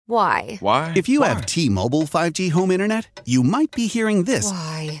Why? Why? If you have T-Mobile 5G home internet, you might be hearing this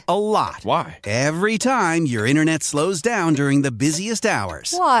Why? a lot. Why? Every time your internet slows down during the busiest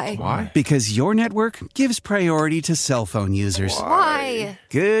hours. Why? Why? Because your network gives priority to cell phone users. Why?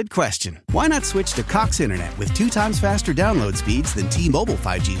 Good question. Why not switch to Cox Internet with 2 times faster download speeds than T-Mobile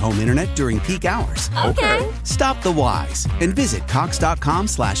 5G home internet during peak hours? Okay. Stop the whys and visit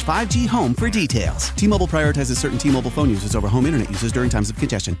cox.com/5G home for details. T-Mobile prioritizes certain T-Mobile phone users over home internet users during times of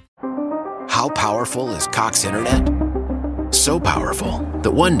congestion. How powerful is Cox Internet? So powerful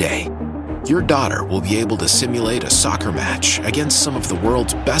that one day, your daughter will be able to simulate a soccer match against some of the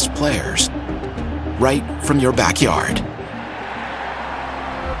world's best players right from your backyard.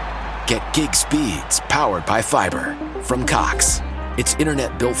 Get gig speeds powered by fiber from Cox. It's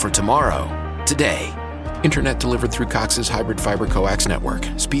internet built for tomorrow, today. Internet delivered through Cox's hybrid fiber coax network.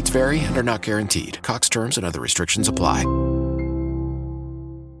 Speeds vary and are not guaranteed. Cox terms and other restrictions apply.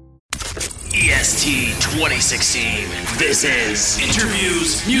 EST 2016. This is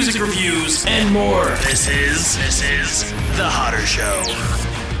interviews, music reviews, and more. This is The Hotter Show.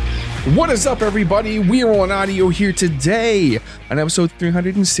 What is up, everybody? We are on audio here today on episode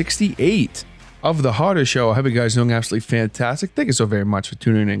 368 of The Hotter Show. I hope you guys are doing absolutely fantastic. Thank you so very much for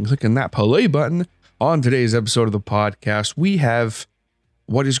tuning in and clicking that play button. On today's episode of the podcast, we have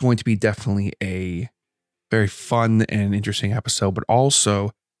what is going to be definitely a very fun and interesting episode, but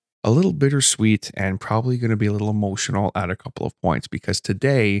also a little bittersweet and probably going to be a little emotional at a couple of points, because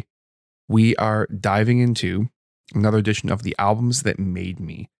today we are diving into another edition of the albums that made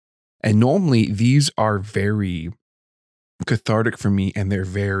me. And normally these are very cathartic for me, and they're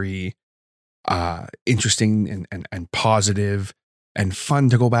very interesting and positive and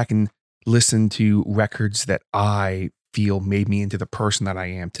fun to go back and listen to records that I feel made me into the person that I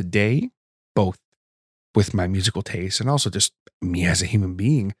am today, both with my musical taste and also just me as a human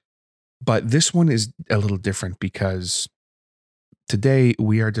being. But this one is a little different because today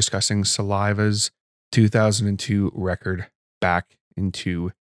we are discussing Saliva's 2002 record, Back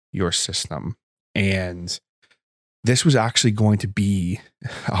Into Your System. And this was actually going to be,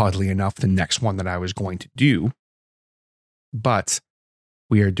 oddly enough, the next one that I was going to do. But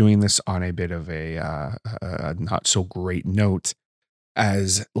we are doing this on a bit of a not so great note,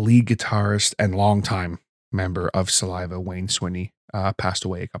 as lead guitarist and longtime member of Saliva, Wayne Swinny, passed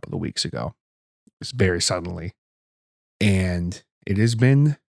away a couple of weeks ago. It's very suddenly. And it has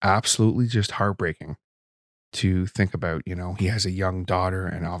been absolutely just heartbreaking to think about. You know, he has a young daughter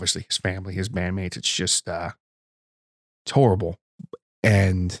and obviously his family, his bandmates. It's just, it's horrible.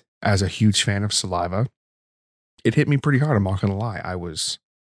 And as a huge fan of Saliva, it hit me pretty hard. I'm not going to lie. I was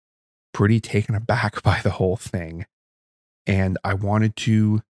pretty taken aback by the whole thing. And I wanted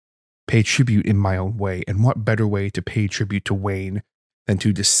to pay tribute in my own way. And what better way to pay tribute to Wayne than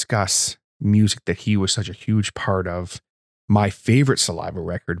to discuss music that he was such a huge part of, my favorite Saliva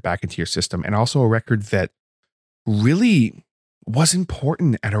record, Back Into Your System, and also a record that really was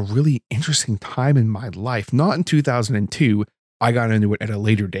important at a really interesting time in my life. Not in 2002. I got into it at a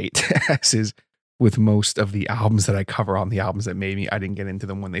later date, as is with most of the albums that I cover on the albums that made me. I didn't get into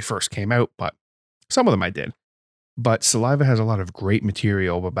them when they first came out, but some of them I did. But Saliva has a lot of great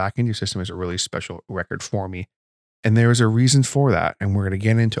material, but Back Into Your System is a really special record for me. And there is a reason for that. And we're going to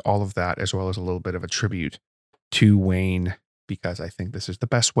get into all of that, as well as a little bit of a tribute to Wayne, because I think this is the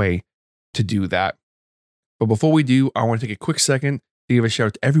best way to do that. But before we do, I want to take a quick second to give a shout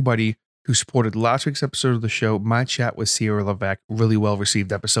out to everybody who supported last week's episode of the show, my chat with Sierra Levesque. Really well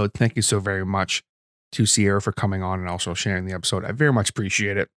received episode. Thank you so very much to Sierra for coming on and also sharing the episode. I very much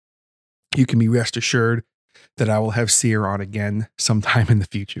appreciate it. You can be rest assured that I will have Sierra on again sometime in the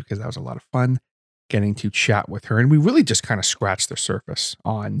future, because that was a lot of fun getting to chat with her. And we really just kind of scratched the surface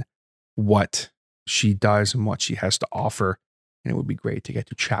on what she does and what she has to offer. And it would be great to get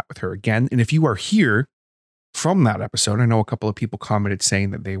to chat with her again. And if you are here from that episode, I know a couple of people commented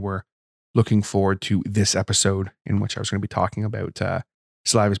saying that they were looking forward to this episode, in which I was going to be talking about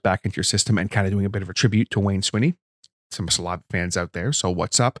Saliva's Back Into Your System and kind of doing a bit of a tribute to Wayne Swinny. Some Saliva fans out there. So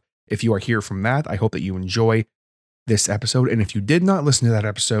what's up? If you are here from that, I hope that you enjoy this episode. And if you did not listen to that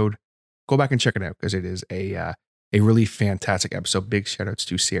episode, go back and check it out, because it is a really fantastic episode. Big shout outs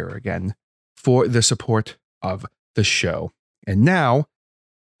to Sierra again for the support of the show. And now,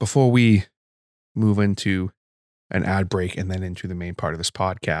 before we move into an ad break and then into the main part of this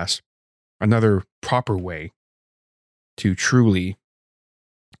podcast, another proper way to truly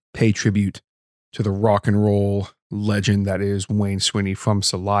pay tribute to the rock and roll legend that is Wayne Swinny from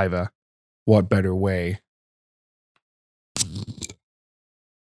Saliva. What better way?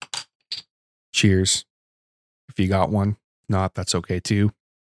 Cheers. If you got one. Not, that's okay too.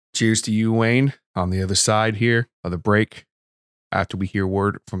 Cheers to you, Wayne. On the other side here of the break, after we hear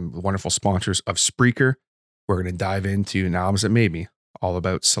word from the wonderful sponsors of Spreaker, we're going to dive into an album that made me all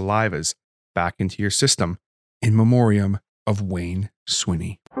about Saliva's Back Into Your System in memoriam of Wayne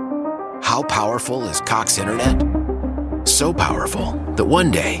Swinny. How powerful is Cox Internet? So powerful that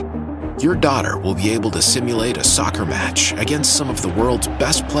one day, your daughter will be able to simulate a soccer match against some of the world's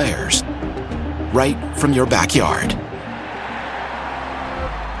best players right from your backyard.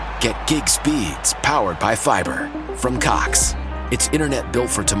 Get gig speeds powered by fiber from Cox. It's internet built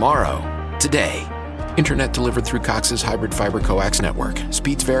for tomorrow, today. Internet delivered through Cox's hybrid fiber coax network.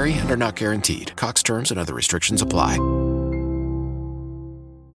 Speeds vary and are not guaranteed. Cox terms and other restrictions apply.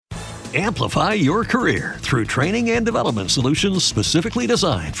 Amplify your career through training and development solutions specifically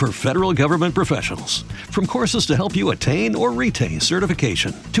designed for federal government professionals. From courses to help you attain or retain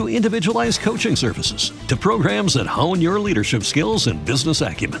certification, to individualized coaching services, to programs that hone your leadership skills and business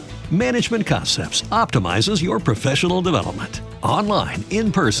acumen, Management Concepts optimizes your professional development. Online,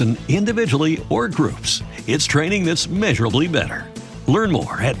 in person, individually, or groups, it's training that's measurably better. Learn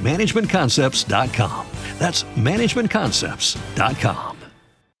more at managementconcepts.com. That's managementconcepts.com.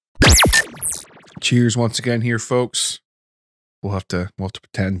 Cheers once again here, folks. We'll have to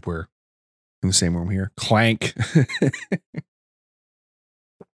pretend we're in the same room here. Clank.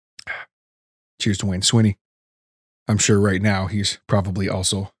 Cheers to Wayne Swinny. I'm sure right now he's probably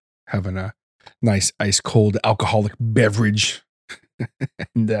also having a nice ice cold alcoholic beverage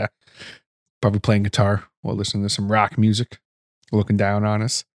and probably playing guitar while listening to some rock music, looking down on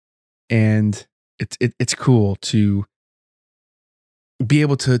us. And it's cool to be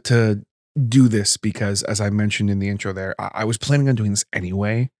able to do this because, as I mentioned in the intro there, I was planning on doing this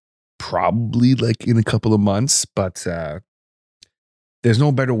anyway, probably like in a couple of months, but there's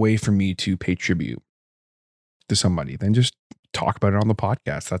no better way for me to pay tribute to somebody than just talk about it on the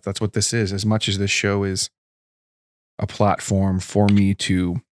podcast. That's what this is. As much as this show is a platform for me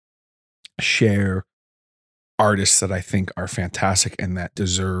to share artists that I think are fantastic and that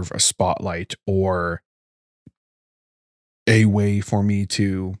deserve a spotlight, or a way for me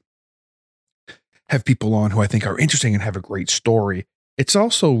to have people on who I think are interesting and have a great story. It's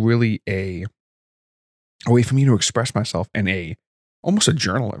also really a way for me to express myself and almost a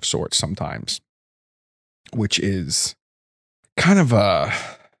journal of sorts sometimes, which is kind of an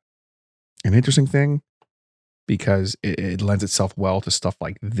interesting thing because it lends itself well to stuff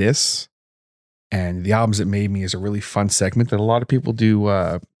like this. And the albums that made me is a really fun segment that a lot of people do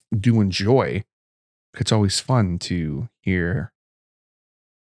enjoy. It's always fun to hear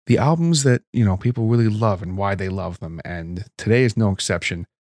the albums that, people really love and why they love them. And today is no exception,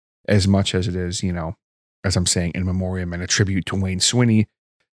 as much as it is, as I'm saying, in memoriam and a tribute to Wayne Swinny.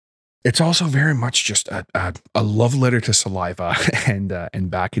 It's also very much just a love letter to Saliva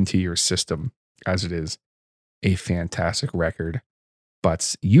and Back Into Your System, as it is a fantastic record.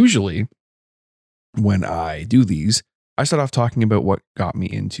 But usually when I do these, I start off talking about what got me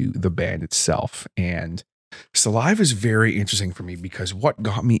into the band itself. And Saliva is very interesting for me because what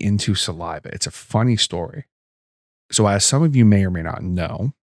got me into Saliva, it's a funny story. So as some of you may or may not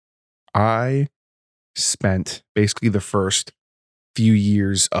know, I spent basically the first few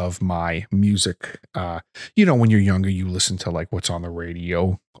years of my music. When you're younger, you listen to like what's on the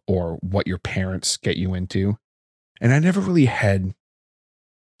radio or what your parents get you into. And I never really had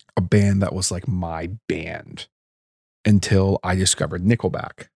a band that was like my band until I discovered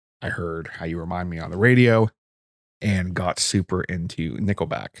Nickelback. I heard How You Remind Me on the radio and got super into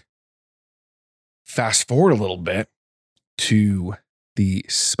Nickelback. Fast forward a little bit to the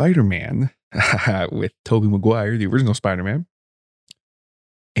Spider-Man with Tobey Maguire, the original Spider-Man.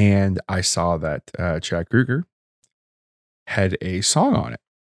 And I saw that Chad Kroeger had a song on it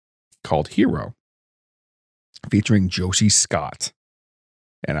called Hero featuring Josie Scott.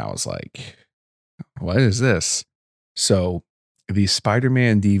 And I was like, what is this? So the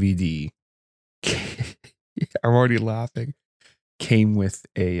Spider-Man DVD, I'm already laughing, came with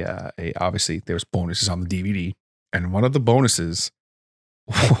obviously there's bonuses on the DVD. And one of the bonuses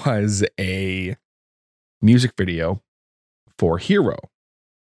was a music video for Hero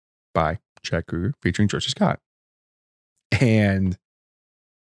by Chad Kroeger featuring Josie Scott. And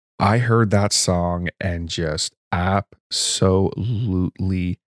I heard that song and just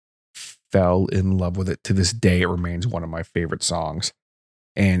absolutely fell in love with it. To this day, it remains one of my favorite songs.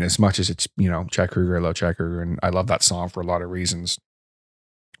 And as much as it's, Chad Kroeger, I love Chad Kroeger, and I love that song for a lot of reasons.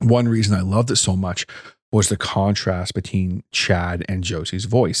 One reason I loved it so much was the contrast between Chad and Josie's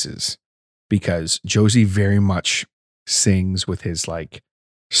voices, because Josie very much sings with his like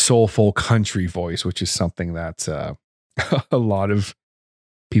soulful country voice, which is something that a lot of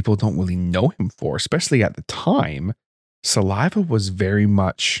people don't really know him for, especially at the time. Saliva was very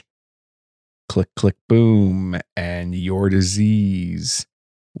much Click, Click, Boom and Your Disease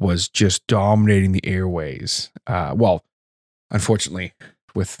was just dominating the airways. Well, unfortunately,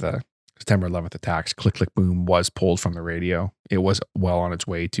 with the September 11th attacks, Click, Click, Boom was pulled from the radio. It was well on its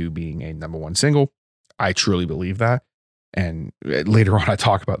way to being a number one single. I truly believe that. And later on, I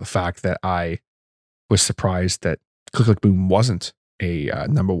talk about the fact that I was surprised that Click, Click, Boom wasn't a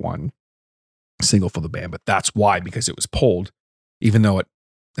number one single for the band. But that's why, because it was pulled, even though it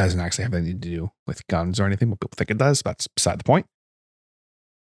doesn't actually have anything to do with guns or anything, but people think it does. That's beside the point.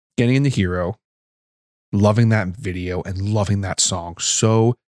 Getting into Hero, loving that video and loving that song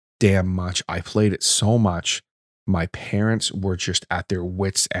so damn much. I played it so much. My parents were just at their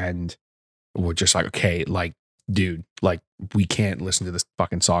wits' end. Were just like, okay, like, dude, like, we can't listen to this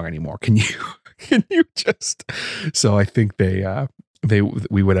fucking song anymore. Can you just? So I think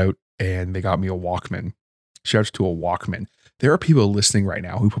we went out and they got me a Walkman. Shouts to a Walkman. There are people listening right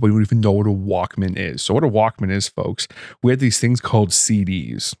now who probably don't even know what a Walkman is. So what a Walkman is, folks, we had these things called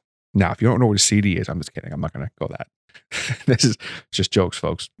CDs. Now, if you don't know what a CD is, I'm just kidding. I'm not going to go that. This is just jokes,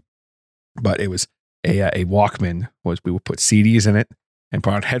 folks. But it was a Walkman. We would put CDs in it and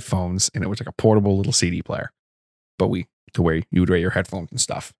put on headphones, and it was like a portable little CD player. But to where you would wear your headphones and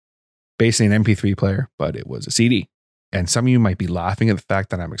stuff. Basically an MP3 player, but it was a CD. And some of you might be laughing at the fact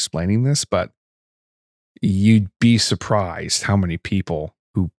that I'm explaining this, but you'd be surprised how many people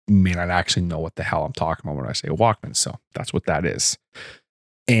who may not actually know what the hell I'm talking about when I say a Walkman. So that's what that is.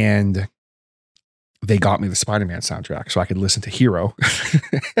 And they got me the Spider-Man soundtrack so I could listen to Hero.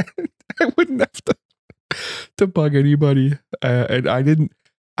 I wouldn't have to bug anybody. And I didn't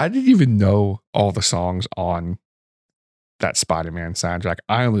even know all the songs on that Spider-Man soundtrack.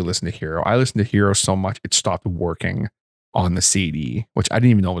 I only listened to Hero. I listened to Hero so much it stopped working on the CD, which I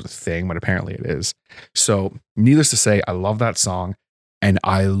didn't even know was a thing, but apparently it is. So needless to say, I love that song and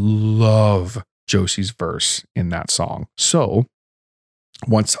I love Josie's verse in that song. So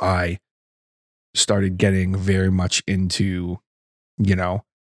once I started getting very much into,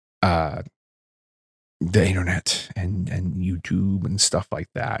 the internet and YouTube and stuff like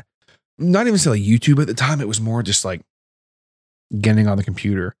that, not even say like YouTube at the time, it was more just like getting on the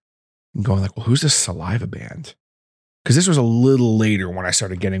computer and going like, well, who's this Saliva band? Because this was a little later when I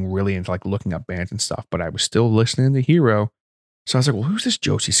started getting really into like looking up bands and stuff, but I was still listening to Hero. So I was like, well, who's this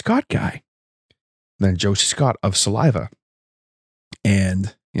Josie Scott guy? And then Josie Scott of Saliva.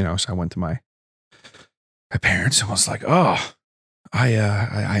 And, so I went to my parents and was like, oh,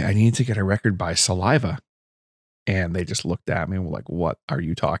 I need to get a record by Saliva. And they just looked at me and were like, what are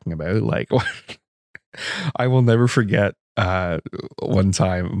you talking about? Like, what? I will never forget one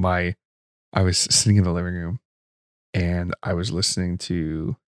time I was sitting in the living room and I was listening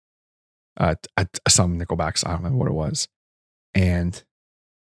to some Nickelbacks. I don't remember what it was. And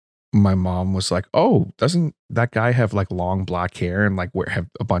my mom was like, oh, doesn't that guy have like long black hair and like have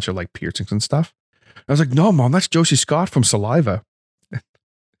a bunch of like piercings and stuff? I was like, no, Mom, that's Josie Scott from Saliva.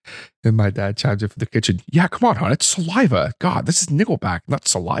 And my dad chimes in from the kitchen. Yeah, come on, hon, it's Saliva. God, this is Nickelback, not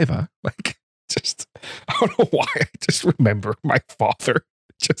Saliva. Like, just, I don't know why. I just remember my father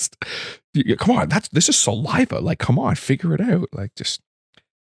just, come on, this is Saliva. Like, come on, figure it out. Like, just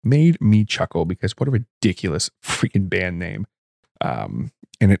made me chuckle because what a ridiculous freaking band name. And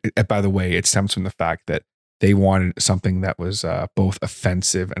it, by the way, it stems from the fact that they wanted something that was both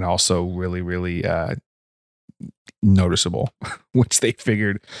offensive and also really, really noticeable, which they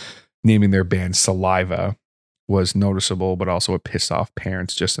figured naming their band Saliva was noticeable, but also it pissed off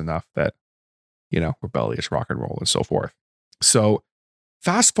parents just enough that, rebellious rock and roll and so forth. So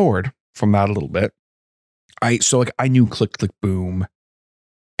fast forward from that a little bit. I knew Click, Click, Boom.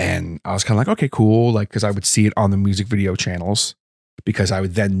 And I was kind of like, okay, cool. Like, cause I would see it on the music video channels because I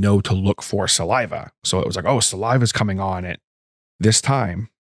would then know to look for Saliva. So it was like, oh, Saliva's coming on at this time.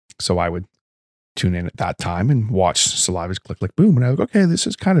 So I would tune in at that time and watch Saliva's Click, Click, Boom. And I was like, okay, this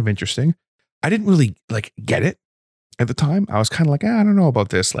is kind of interesting. I didn't really like get it at the time. I was kind of like, I don't know about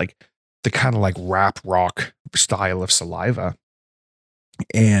this. Like the kind of like rap rock style of Saliva.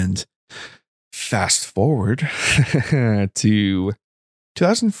 And fast forward to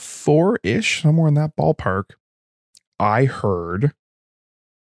 2004-ish, somewhere in that ballpark, I heard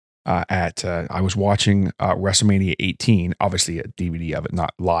I was watching WrestleMania 18, obviously a DVD of it,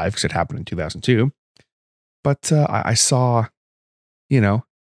 not live because it happened in 2002. But I saw, at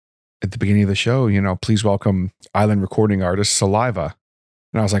the beginning of the show, please welcome island recording artist Saliva.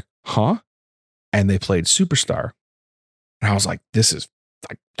 And I was like, huh? And they played Superstar. And I was like, this is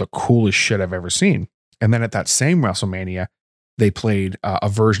like the coolest shit I've ever seen. And then at that same WrestleMania, they played a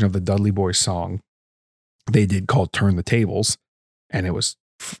version of the Dudley Boys song they did called Turn the Tables. And it was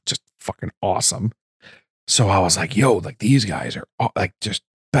just fucking awesome. So I was like, yo, like these guys are like just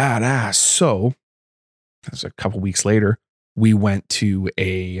badass. So it was a couple weeks later, we went to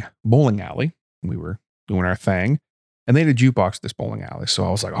a bowling alley. We were doing our thing, and they had a jukebox at this bowling alley. So I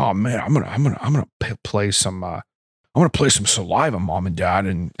was like, oh man, I'm gonna play some Saliva, Mom and Dad,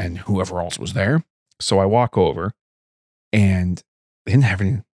 and whoever else was there. So I walk over, and they didn't have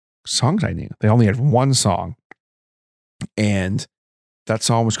any songs I knew. They only had one song, and that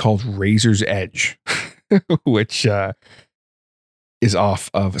song was called Razor's Edge, which is off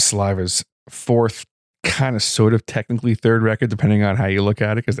of Saliva's fourth, kind of sort of technically third record, depending on how you look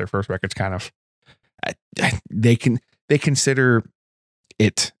at it, because their first record's kind of they consider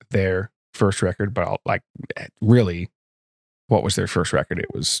it their first record, but like really, what was their first record?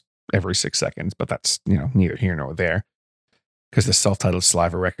 It was Every 6 Seconds, but that's neither here nor there, because the self-titled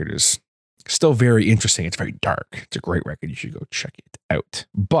Saliva record is still very interesting. It's very dark. It's a great record. You should go check it out.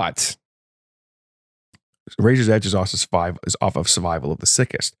 But Razor's Edge is also off of Survival of the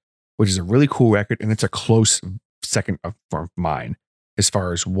Sickest, which is a really cool record, and it's a close second of mine as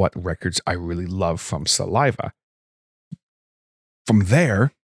far as what records I really love from Saliva. From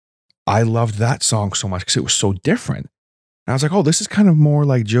there, I loved that song so much because it was so different. And I was like, oh, this is kind of more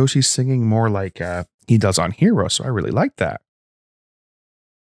like Josie singing more like he does on Hero, so I really liked that.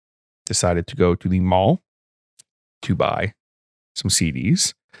 Decided to go to the mall to buy some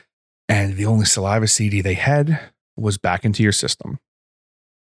CDs, and the only Saliva CD they had was Back Into Your System.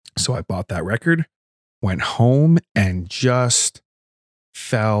 So I bought that record, went home, and just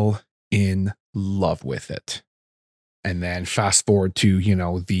fell in love with it. And then fast forward to,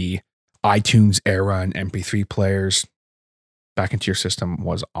 the iTunes era and MP3 players. Back Into Your System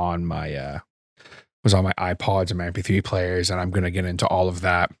was on my iPods and my MP3 players, and I'm going to get into all of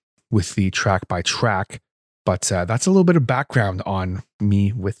that with the track by track. But that's a little bit of background on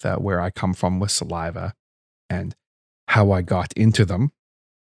me with where I come from with Saliva and how I got into them.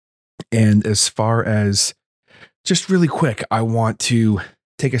 And as far as just really quick, I want to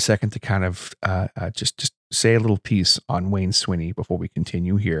take a second to kind of just say a little piece on Wayne Swinny before we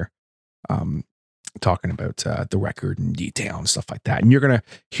continue here, talking about the record in detail and stuff like that. And you're going to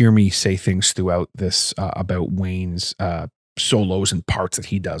hear me say things throughout this about Wayne's solos and parts that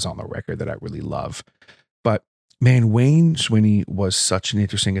he does on the record that I really love. But man, Wayne Swinny was such an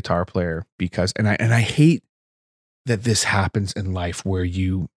interesting guitar player because, and I hate that this happens in life where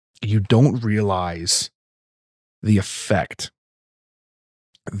you don't realize the effect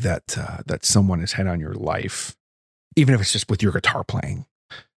that someone has had on your life, even if it's just with your guitar playing,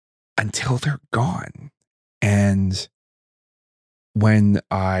 until they're gone. And when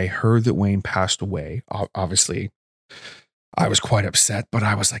I heard that Wayne passed away, obviously I was quite upset, but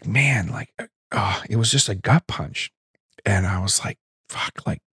I was like, man, like, it was just a gut punch. And I was like, fuck,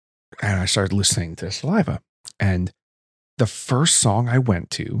 like, and I started listening to Saliva. And the first song I went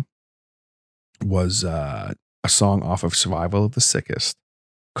to was a song off of Survival of the Sickest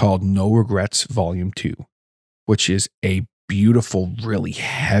called No Regrets Volume 2, which is a beautiful, really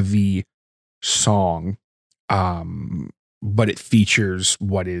heavy song. But it features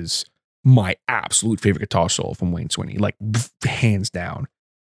what is my absolute favorite guitar solo from Wayne Swinny, like hands down.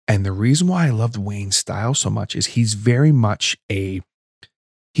 And the reason why I loved Wayne's style so much is he's very much he's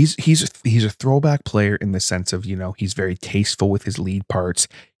a throwback player in the sense of, he's very tasteful with his lead parts.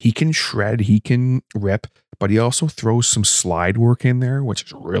 He can shred, he can rip, but he also throws some slide work in there, which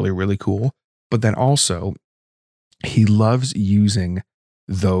is really, really cool. But then also he loves using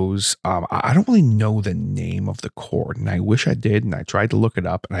those, I don't really know the name of the chord, and I wish I did, and I tried to look it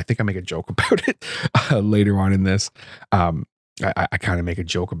up, and I think I make a joke about it later on in this. I kind of make a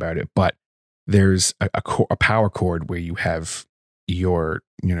joke about it, but there's a power chord where you have your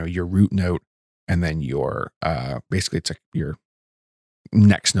root note, and then your basically it's like your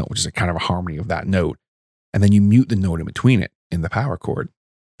next note, which is a kind of a harmony of that note, and then you mute the note in between it in the power chord,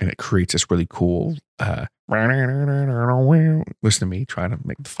 and it creates this really cool listen to me trying to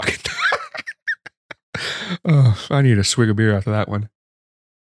make the fucking oh, I need a swig of beer after that one.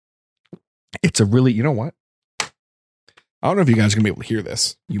 It's a really, you know what, I don't know if you guys are gonna be able to hear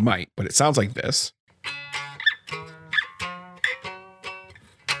this. You might, but it sounds like this.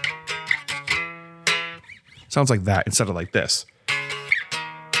 Sounds like that instead of like this.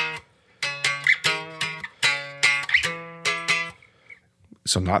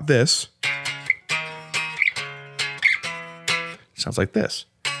 So not this. Sounds like this.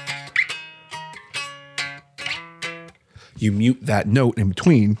 You mute that note in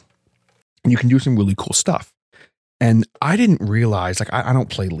between, and you can do some really cool stuff. And I didn't realize, like, I don't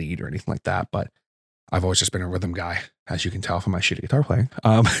play lead or anything like that, but I've always just been a rhythm guy, as you can tell from my shitty guitar playing.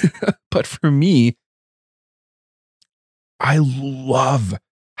 But for me, I love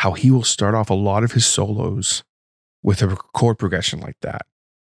how he will start off a lot of his solos with a chord progression like that.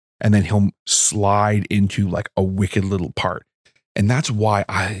 And then he'll slide into like a wicked little part. And that's why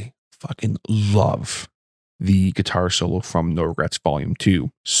I fucking love the guitar solo from No Regrets Volume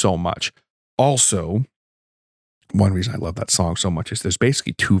 2 so much. Also, one reason I love that song so much is there's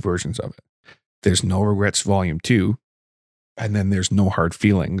basically two versions of it. There's No Regrets Volume 2, and then there's No Hard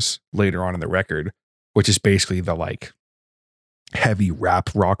Feelings later on in the record, which is basically the like heavy rap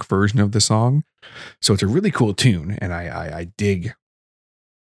rock version of the song. So it's a really cool tune, and I dig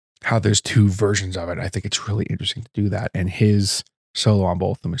how there's two versions of it. I think it's really interesting to do that, and his solo on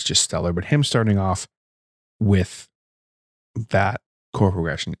both of them is just stellar. But him starting off with that chord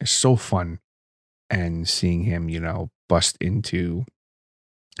progression is so fun, and seeing him, you know, bust into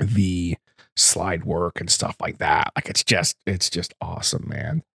the slide work and stuff like that, like it's just awesome,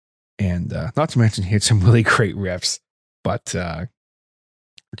 man. And not to mention he had some really great riffs, but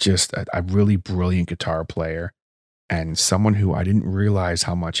just a really brilliant guitar player, and someone who I didn't realize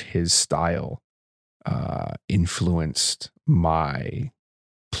how much his style influenced my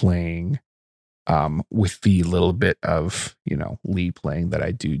playing, with the little bit of, you know, lead playing that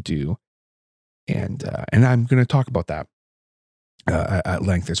I do. And I'm going to talk about that at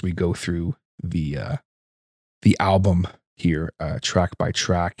length as we go through the album here, track by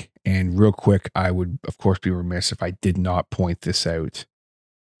track. And real quick, I would of course be remiss if I did not point this out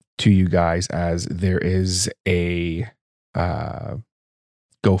to you guys, as there is a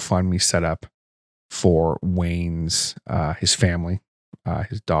GoFundMe set up for Wayne's his family,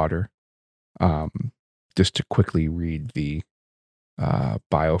 his daughter. Just to quickly read the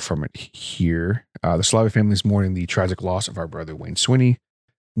bio from it here. The Saliva family is mourning the tragic loss of our brother Wayne Swinny.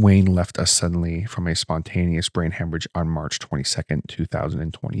 Wayne left us suddenly from a spontaneous brain hemorrhage on March 22nd,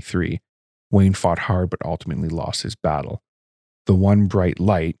 2023. Wayne fought hard but ultimately lost his battle. The one bright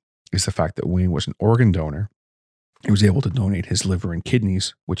light is the fact that Wayne was an organ donor. He was able to donate his liver and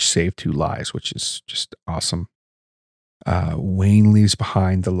kidneys, which saved 2 lives, which is just awesome. Wayne leaves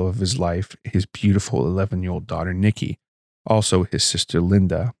behind the love of his life, his beautiful 11-year-old daughter, Nikki, also his sister,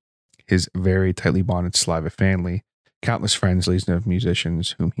 Linda, his very tightly bonded Saliva family, countless friends, legion of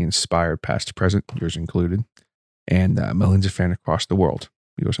musicians whom he inspired past to present, yours included, and millions of fans across the world,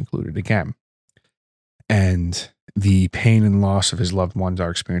 yours included again. And the pain and loss of his loved ones are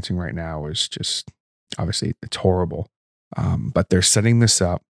experiencing right now is just, obviously, it's horrible. But they're setting this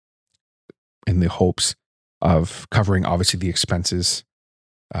up in the hopes of covering, obviously, the expenses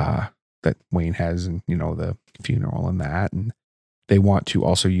that Wayne has, and, you know, the funeral and that. And they want to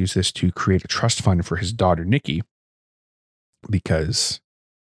also use this to create a trust fund for his daughter, Nikki, because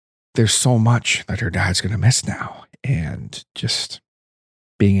there's so much that her dad's going to miss now. And just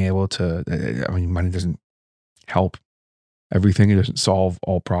being able to, I mean, money doesn't help everything. It doesn't solve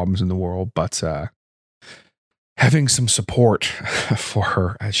all problems in the world, but having some support for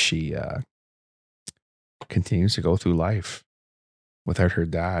her as she continues to go through life without her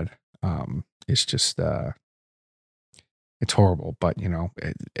dad is just, it's horrible. But, you know,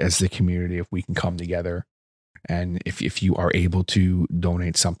 as the community, if we can come together, and if you are able to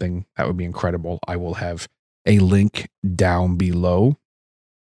donate something, that would be incredible. I will have a link down below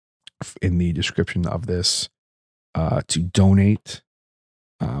in the description of this to donate.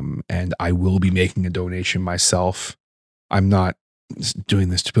 And I will be making a donation myself. I'm not doing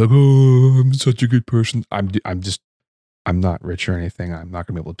this to be like, oh, I'm such a good person. I'm not rich or anything. I'm not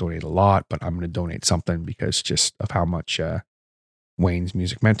going to be able to donate a lot, but I'm going to donate something because just of how much Wayne's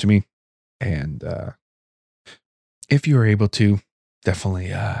music meant to me. And if you are able to,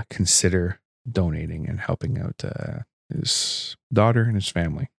 definitely consider donating and helping out his daughter and his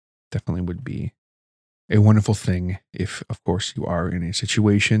family. Definitely would be a wonderful thing if, of course, you are in a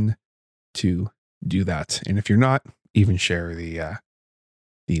situation to do that. And if you're not, even share the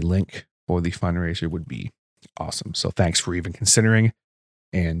link for the fundraiser would be awesome. So thanks for even considering.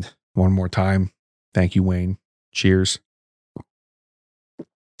 And one more time, thank you, Wayne. Cheers.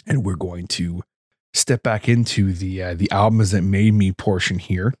 And we're going to step back into the albums that made me portion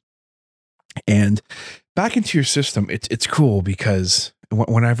here. And back into your system, it's cool because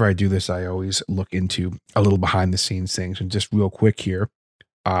whenever I do this, I always look into a little behind the scenes things. And just real quick here,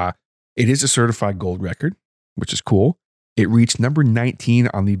 it is a certified gold record, which is cool. It reached number 19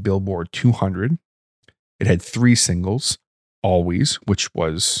 on the Billboard 200. It had 3 singles, Always, which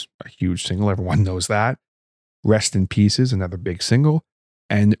was a huge single. Everyone knows that. Rest in Pieces, another big single.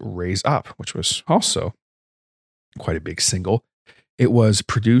 And Raise Up, which was also quite a big single. It was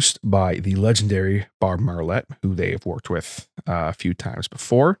produced by the legendary Bob Marlette, who they have worked with a few times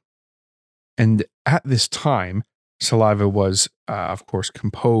before. And at this time, Saliva was, of course,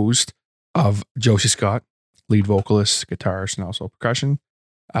 composed of Josie Scott, lead vocalist, guitarist, and also percussion.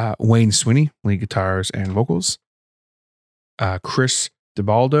 Wayne Swinny, lead guitars and vocals. Chris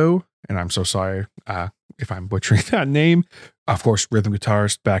DiBaldo, and I'm so sorry if I'm butchering that name. Of course, rhythm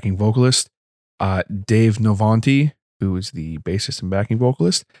guitarist, backing vocalist. Dave Novanti, who is the bassist and backing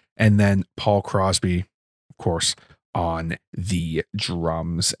vocalist. And then Paul Crosby, of course, on the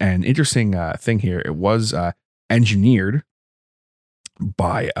drums. And interesting thing here, it was engineered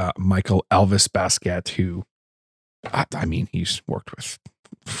by Michael Elvis Basquiat, who, I mean, he's worked with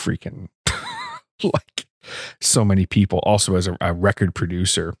freaking like so many people, also as a record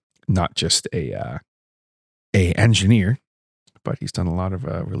producer, not just a engineer, but he's done a lot of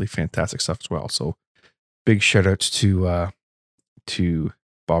really fantastic stuff as well. So big shout outs to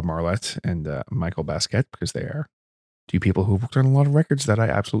Bob Marlette and Michael Basquiat, because they are two people who've worked on a lot of records that I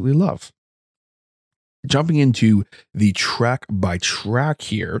absolutely love. Jumping into the track by track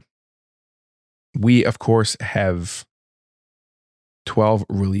here, we of course have 12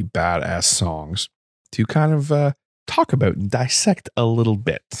 really badass songs to kind of talk about and dissect a little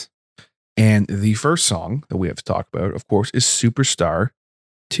bit. And the first song that we have to talk about, of course, is Superstar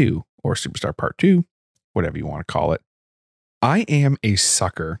 2 or Superstar Part 2, whatever you want to call it. I am a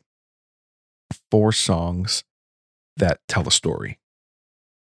sucker for songs that tell a story.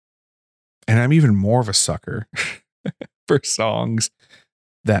 And I'm even more of a sucker for songs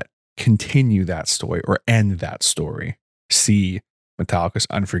that continue that story or end that story. See Metallica's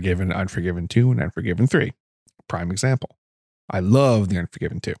Unforgiven, Unforgiven 2, and Unforgiven 3. Prime example. I love the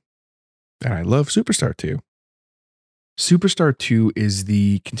Unforgiven 2. And I love Superstar 2. Superstar 2 is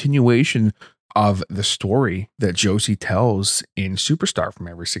the continuation of the story that Josie tells in Superstar from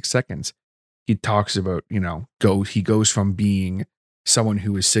Every 6 Seconds. He talks about, he goes from being someone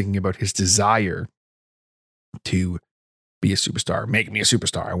who is singing about his desire to be a superstar, make me a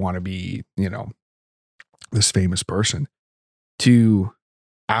superstar. I want to be, this famous person, to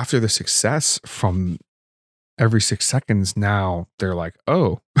after the success from Every 6 Seconds, now they're like,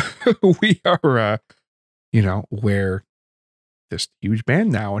 oh, we are, we're this huge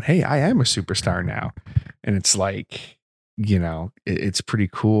band now. And hey, I am a superstar now. And it's like, it's pretty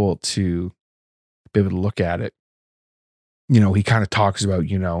cool to be able to look at it. He kind of talks about,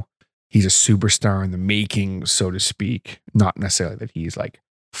 he's a superstar in the making, so to speak. Not necessarily that he's like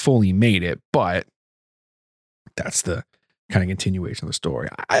fully made it, but that's the kind of continuation of the story.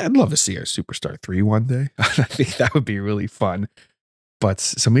 I'd love to see a Superstar 3 one day. I think that would be really fun. But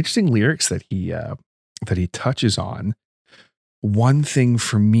some interesting lyrics that he touches on. One thing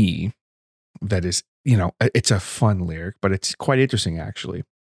for me that is, it's a fun lyric, but it's quite interesting actually.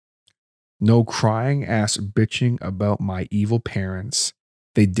 No crying ass bitching about my evil parents.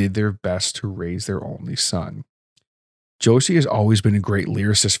 They did their best to raise their only son. Josie has always been a great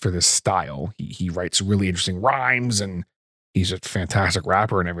lyricist for this style. He writes really interesting rhymes and he's a fantastic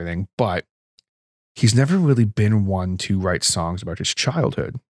rapper and everything, but he's never really been one to write songs about his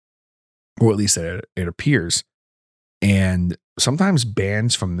childhood, or at least it appears. And sometimes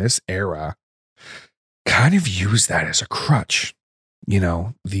bands from this era kind of use that as a crutch.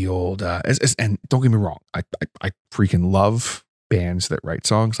 The old, and don't get me wrong, I freaking love bands that write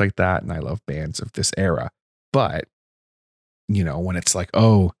songs like that, and I love bands of this era. But, when it's like,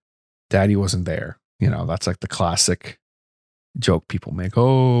 oh, daddy wasn't there, that's like the classic joke people make.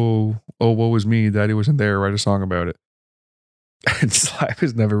 Oh, woe was me, daddy wasn't there, write a song about it. And Slive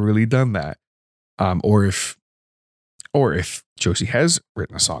has never really done that. Or if Josie has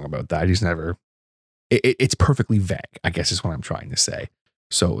written a song about that, he's never. It's perfectly vague, I guess is what I'm trying to say.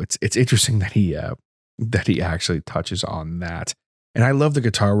 So it's interesting that he actually touches on that. And I love the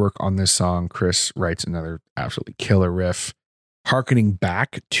guitar work on this song. Chris writes another absolutely killer riff, hearkening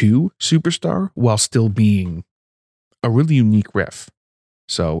back to Superstar while still being a really unique riff.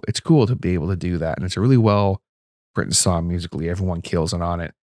 So it's cool to be able to do that. And it's a really well written song musically. Everyone kills it on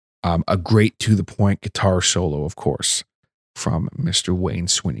it. A great to the point guitar solo, of course, from Mr. Wayne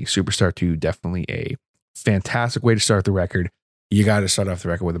Swinny. Superstar 2, definitely a fantastic way to start the record. You got to start off the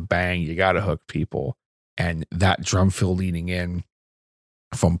record with a bang. You got to hook people. And that drum fill leading in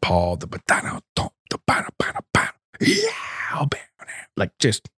from Paul, like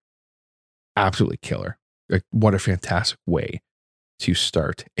just absolutely killer. Like what a fantastic way to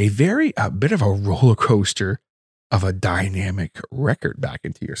start a bit of a roller coaster of a dynamic record back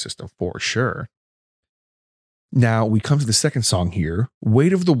into your system for sure. Now we come to the second song here,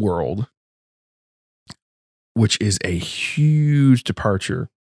 Weight of the World. which is a huge departure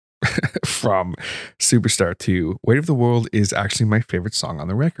from Superstar 2. Weight of the World is actually my favorite song on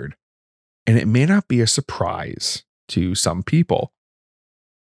the record. And it may not be a surprise to some people,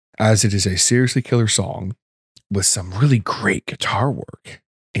 as it is a seriously killer song with some really great guitar work.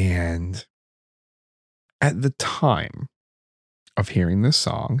 And at the time of hearing this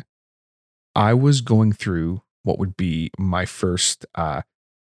song, I was going through what would be my first, I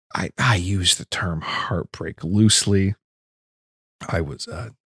use the term heartbreak loosely. I was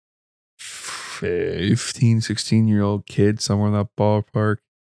a 15, 16-year-old kid, somewhere in that ballpark.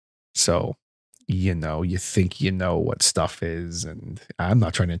 So, you think you know what stuff is, and I'm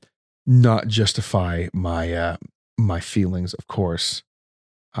not trying to not justify my my feelings, of course,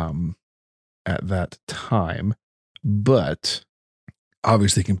 at that time, but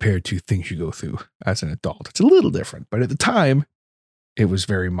obviously compared to things you go through as an adult, it's a little different. But at the time, it was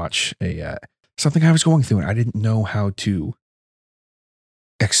very much a something I was going through, and I didn't know how to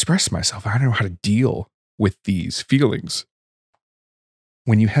express myself. I don't know how to deal with these feelings.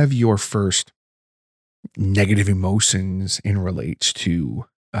 When you have your first negative emotions in relates to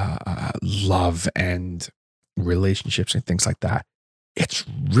love and relationships and things like that, it's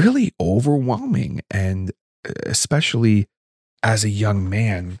really overwhelming. And especially as a young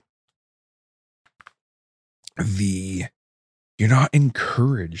man, you're not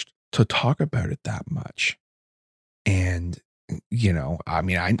encouraged to talk about it that much. And, I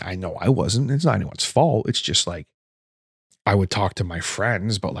know I wasn't. It's not anyone's fault. It's just like, I would talk to my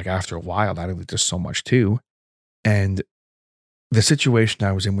friends, but like after a while, that was just so much too. And the situation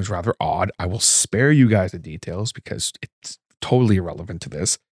I was in was rather odd. I will spare you guys the details because it's totally irrelevant to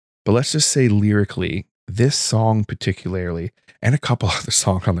this. But let's just say lyrically, this song particularly, and a couple other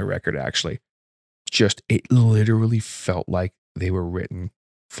songs on the record actually, it literally felt like they were written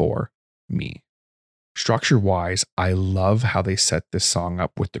for me. Structure-wise, I love how they set this song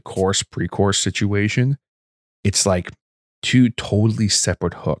up with the chorus, pre-chorus situation. It's like two totally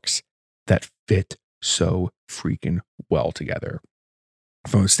separate hooks that fit so freaking well together.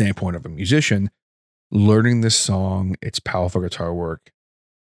 From the standpoint of a musician, learning this song, its powerful guitar work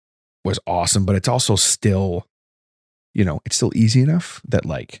was awesome, but it's also still, it's still easy enough that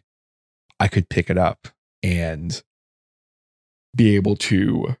like I could pick it up and be able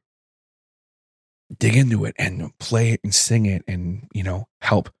to dig into it and play it and sing it and,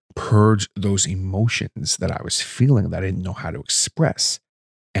 help purge those emotions that I was feeling that I didn't know how to express.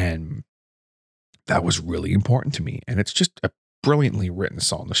 And that was really important to me. And it's just a brilliantly written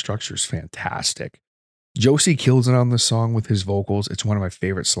song. The structure is fantastic. Josie kills it on this song with his vocals. It's one of my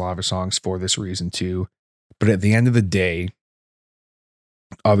favorite Saliva songs for this reason too. But at the end of the day,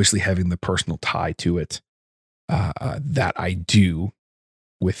 obviously having the personal tie to it that I do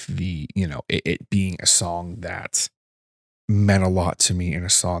with the, it being a song that meant a lot to me and a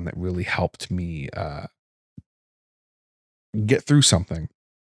song that really helped me get through something.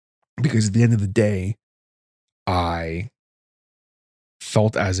 Because at the end of the day, I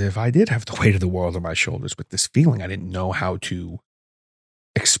felt as if I did have the weight of the world on my shoulders with this feeling. I didn't know how to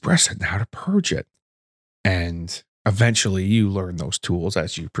express it and how to purge it. And eventually you learn those tools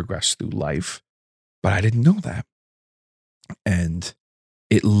as you progress through life. But I didn't know that. And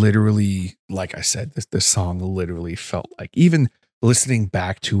it literally, like I said, this song literally felt like, even listening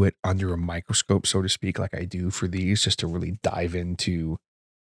back to it under a microscope, so to speak, like I do for these, just to really dive into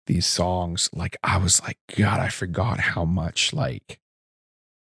these songs, like I was like, God, I forgot how much, like,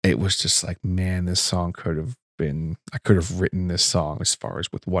 it was just like, man, this song could have been, I could have written this song as far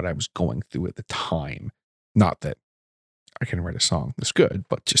as with what I was going through at the time. Not that I can write a song that's good,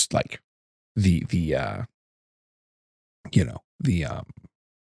 but just like the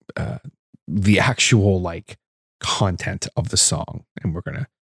actual like content of the song. And we're going to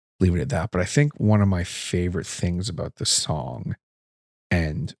leave it at that. But I think one of my favorite things about the song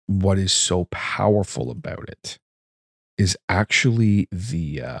and what is so powerful about it is actually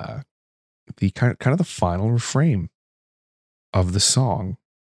the kind of the final refrain of the song.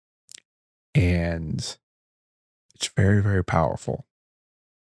 And it's very, very powerful.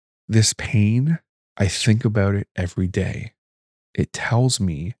 This pain, I think about it every day. It tells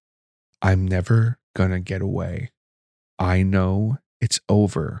me I'm never gonna get away. I know it's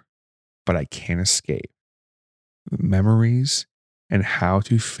over, but I can't escape. Memories and how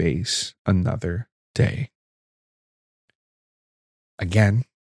to face another day. Again,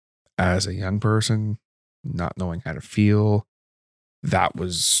 as a young person, not knowing how to feel, that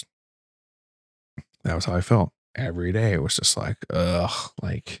was how I felt every day. It was just like,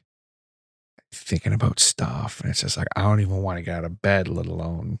 like thinking about stuff. And it's just like, I don't even want to get out of bed, let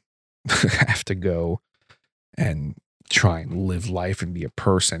alone have to go and try and live life and be a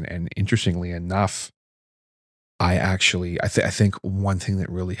person. And interestingly enough, I think one thing that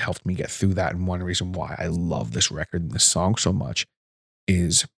really helped me get through that, and one reason why I love this record and this song so much,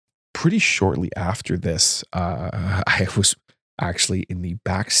 is pretty shortly after this, I was actually in the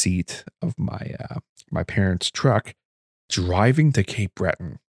back seat of my parents' truck driving to Cape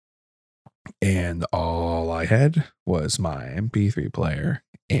Breton, and all I had was my MP3 player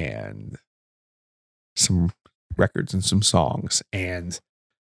and some records and some songs, and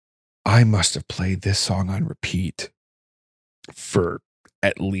I must have played this song on repeat for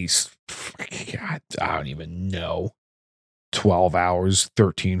at least, God, I don't even know, 12 hours,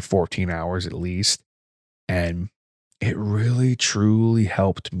 13, 14 hours at least. And it really, truly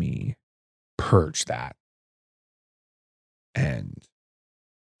helped me purge that. And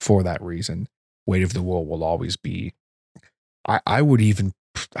for that reason, Weight of the World will always be, I would even,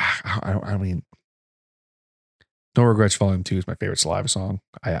 I mean, No Regrets Volume 2 is my favorite Saliva song.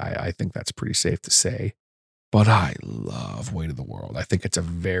 I think that's pretty safe to say. But I love Weight of the World. I think it's a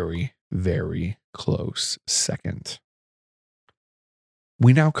very, very close second.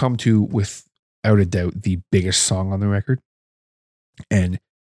 We now come to, without a doubt, the biggest song on the record. And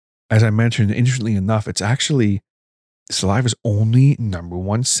as I mentioned, interestingly enough, it's actually Saliva's only number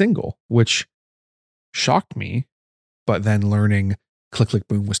one single, which shocked me. But then learning Click Click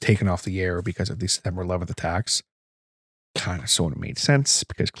Boom was taken off the air because of the September 11th attacks kind of sort of made sense,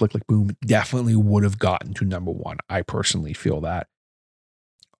 because Click Click Boom definitely would have gotten to number one. I personally feel that.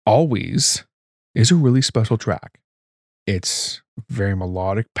 Always is a really special track. It's a very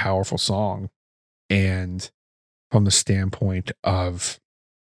melodic, powerful song. And from the standpoint of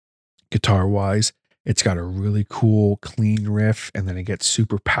guitar wise, it's got a really cool, clean riff, and then it gets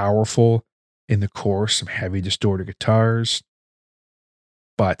super powerful in the chorus, some heavy distorted guitars.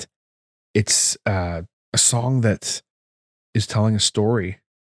 But it's a song that is telling a story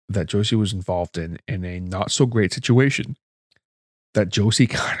that Josie was involved in a not so great situation, that Josie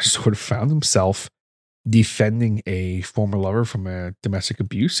kind of sort of found himself defending a former lover from a domestic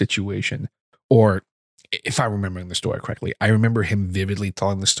abuse situation. Or if I'm remembering the story correctly, I remember him vividly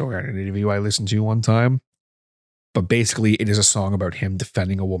telling the story on an interview I listened to one time. But basically, it is a song about him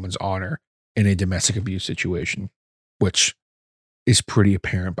defending a woman's honor in a domestic abuse situation, which is pretty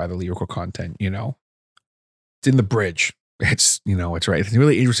apparent by the lyrical content, you know. It's in the bridge. It's, you know, it's right. It's a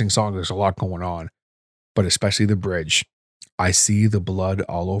really interesting song. There's a lot going on, but especially the bridge. I see the blood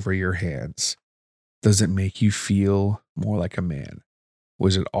all over your hands. Does it make you feel more like a man?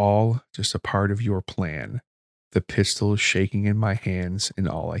 Was it all just a part of your plan? The pistol is shaking in my hands, and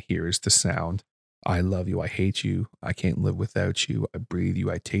all I hear is the sound. I love you. I hate you. I can't live without you. I breathe you.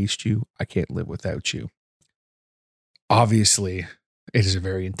 I taste you. I can't live without you. Obviously, it is a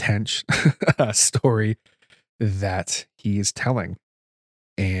very intense story that he is telling,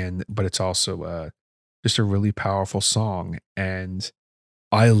 but it's also just a really powerful song. And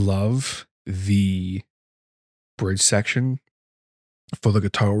I love the bridge section for the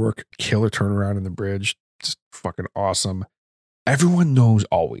guitar work. Killer turnaround in the bridge, just fucking awesome. Everyone knows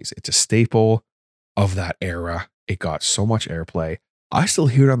Always. It's a staple of that era. It got so much airplay. I still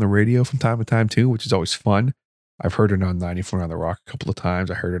hear it on the radio from time to time too, which is always fun. I've heard it on 94 on the Rock a couple of times.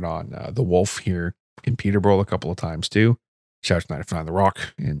 I heard it on The Wolf here in Peterborough a couple of times too. Shout out to 94 on the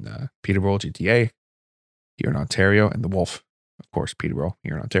Rock in Peterborough, GTA, here in Ontario, and The Wolf, of course, Peterborough,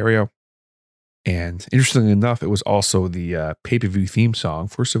 here in Ontario. And interestingly enough, it was also the pay-per-view theme song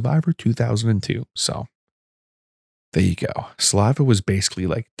for Survivor 2002. So there you go. Saliva was basically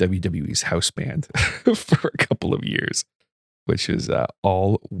like WWE's house band for a couple of years, which is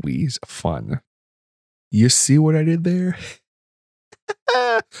always fun. You see what I did there?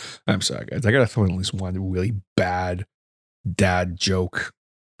 I'm sorry, guys. I got to throw in at least one really bad dad joke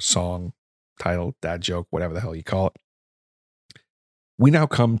song title, dad joke, whatever the hell you call it. We now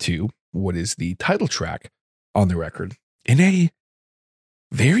come to what is the title track on the record in a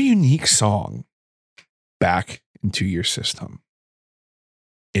very unique song, Back into Your System.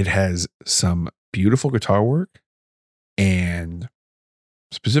 It has some beautiful guitar work and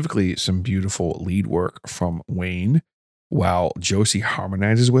specifically some beautiful lead work from Wayne, while Josie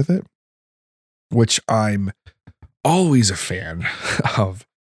harmonizes with it, which I'm always a fan of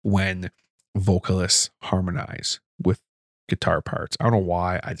when vocalists harmonize with guitar parts. I don't know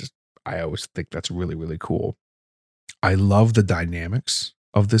why. I always think that's really, really cool. I love the dynamics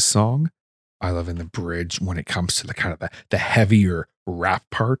of this song. I love in the bridge when it comes to the kind of the heavier rap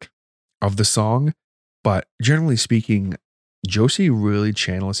part of the song. But generally speaking, Josie really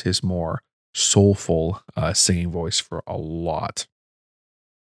channels his more soulful singing voice for a lot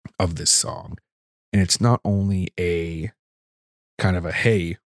of this song. And it's not only a kind of a,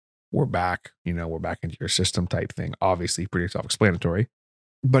 hey, we're back, we're back into your system type thing. Obviously pretty self-explanatory,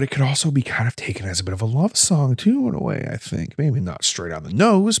 but it could also be kind of taken as a bit of a love song too, in a way, I think. Maybe not straight on the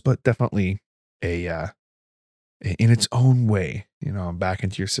nose, but definitely in its own way. I'm back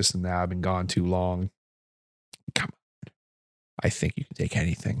into your system now. I've been gone too long. Come on. I think you can take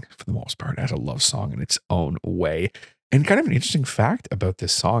anything for the most part as a love song in its own way. And kind of an interesting fact about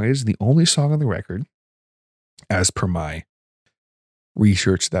this song is the only song on the record, as per my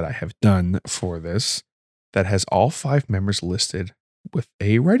research that I have done for this, that has all 5 members listed with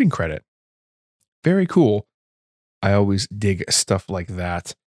a writing credit. Very cool. I always dig stuff like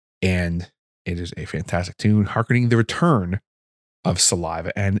that. And it is a fantastic tune, harkening the return of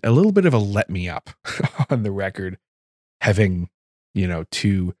Saliva and a little bit of a let me up on the record, having,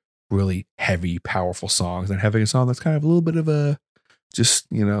 2 really heavy, powerful songs and having a song that's kind of a little bit of a just,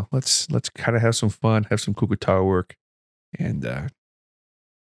 let's kind of have some fun, have some cool guitar work, and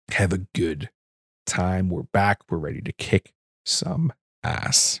have a good time. We're back. We're ready to kick some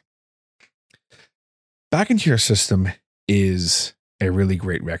ass. Back into Your System is a really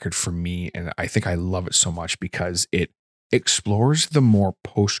great record for me, and I think I love it so much because it explores the more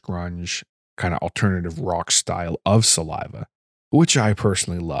post-grunge kind of alternative rock style of Saliva, which I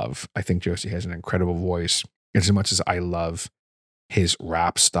personally love. I think Josie has an incredible voice. As much as I love his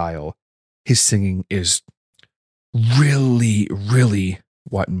rap style, his singing is really, really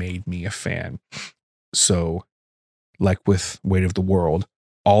what made me a fan. So, like with Weight of the World,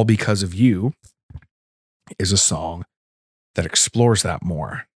 All Because of You is a song that explores that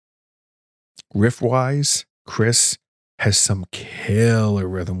more. Riff-wise, Chris has some killer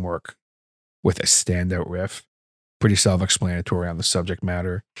rhythm work with a standout riff. Pretty self-explanatory on the subject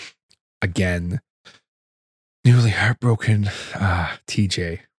matter. Again, newly heartbroken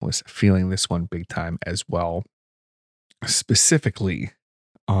TJ was feeling this one big time as well. Specifically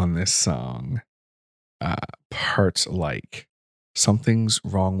on this song, parts like "Something's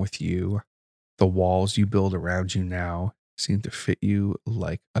Wrong with You," "The walls you build around you now seem to fit you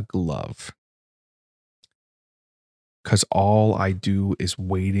like a glove. 'Cause all I do is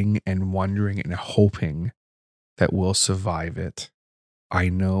waiting and wondering and hoping that we'll survive it. I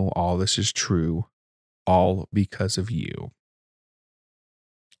know all this is true, all because of you."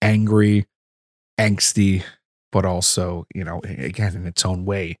 Angry, angsty, but also, again, in its own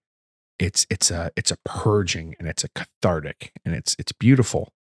way, it's a purging and it's a cathartic and it's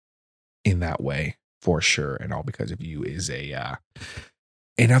beautiful in that way for sure. And All Because of You is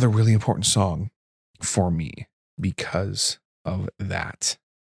another really important song for me because of that.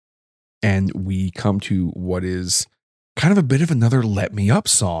 And we come to what is kind of a bit of another let me up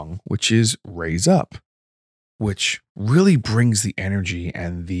song, which is Raise Up, which really brings the energy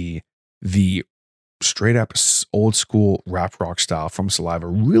and the straight up old school rap rock style from Saliva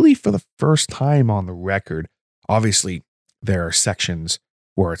really for the first time on the record. Obviously, there are sections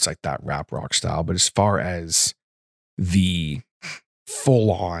where it's like that rap rock style, but as far as the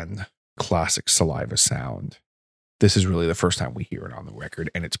full on classic Saliva sound, this is really the first time we hear it on the record,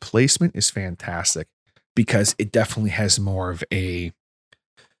 and its placement is fantastic because it definitely has more of a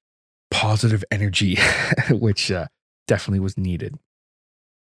positive energy, which definitely was needed,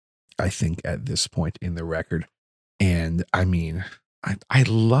 I think, at this point in the record. And I mean, I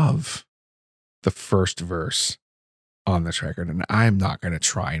love the first verse on this record, and I'm not going to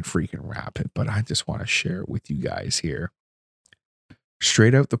try and freaking rap it, but I just want to share it with you guys here.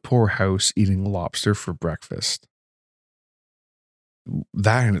 Straight out the poorhouse, eating lobster for breakfast.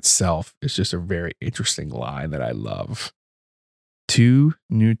 That in itself is just a very interesting line that I love. 2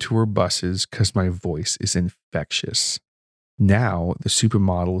 new tour buses because my voice is infectious. Now the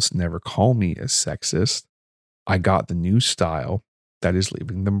supermodels never call me a sexist. I got the new style that is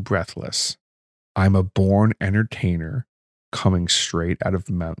leaving them breathless. I'm a born entertainer coming straight out of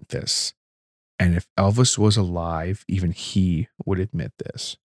Memphis. And if Elvis was alive, even he would admit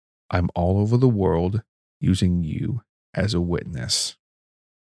this. I'm all over the world using you as a witness.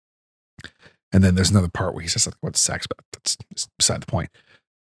 And then there's another part where he says something about sex, but that's beside the point.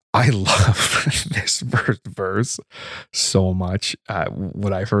 I love this first verse so much.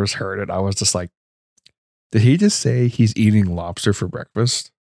 When I first heard it, I was just like, did he just say he's eating lobster for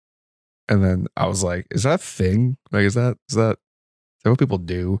breakfast? And then I was like, is that a thing? Like, is that what people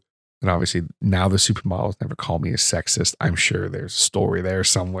do? And obviously now the supermodels never call me a sexist. I'm sure there's a story there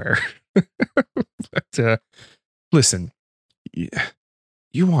somewhere. But listen,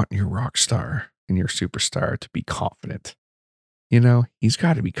 you want your rock star and your superstar to be confident. He's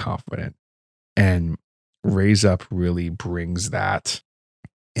got to be confident. And Raise Up really brings that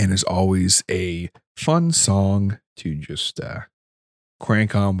and is always a fun song to just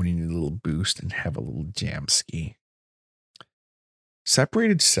crank on when you need a little boost and have a little jam ski.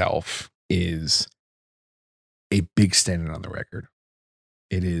 Separated Self is a big standout on the record.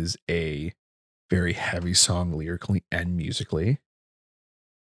 It is a very heavy song lyrically and musically.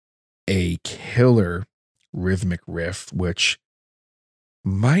 A killer rhythmic riff, which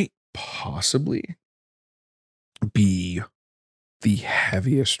might possibly be the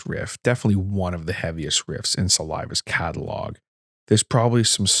heaviest riff, definitely one of the heaviest riffs in Saliva's catalog. There's probably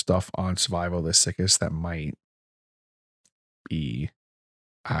some stuff on Survival the Sickest that might be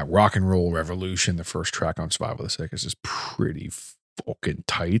Rock and Roll Revolution. The first track on Survival the Sickest is pretty fucking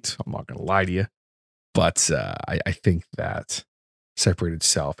tight. I'm not going to lie to you. But I think that Separated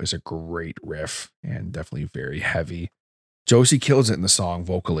Self is a great riff and definitely very heavy. Josie kills it in the song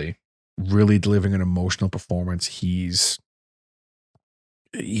vocally, really delivering an emotional performance. He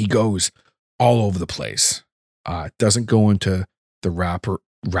goes all over the place. Doesn't go into the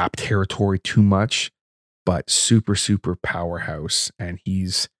rap territory too much, but super, super powerhouse. And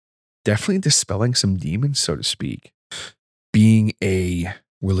he's definitely dispelling some demons, so to speak. Being a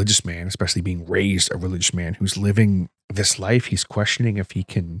religious man, especially being raised a religious man who's living this life, he's questioning if he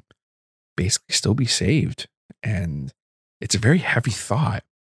can basically still be saved. And it's a very heavy thought.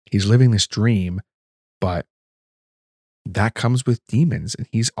 He's living this dream, but that comes with demons. And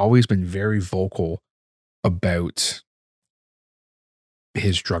he's always been very vocal about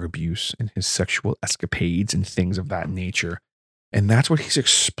his drug abuse and his sexual escapades and things of that nature. And that's what he's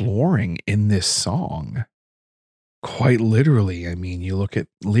exploring in this song. Quite literally. I mean, you look at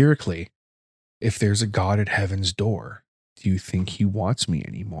lyrically, if there's a God at heaven's door, do you think he wants me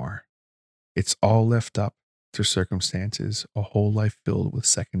anymore? It's all left up to circumstances, a whole life filled with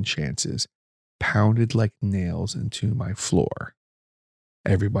second chances, pounded like nails into my floor.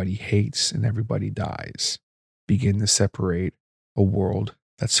 Everybody hates and everybody dies. Begin to separate a world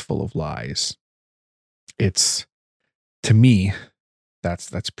that's full of lies. It's, to me, that's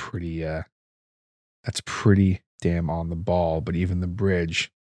pretty damn on the ball. But even the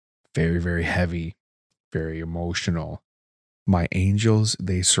bridge, very, very heavy, very emotional. My angels,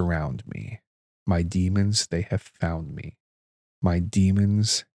 they surround me. My demons, they have found me. My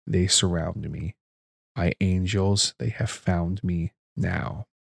demons, they surround me. My angels, they have found me now.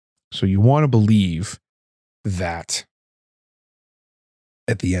 So you want to believe that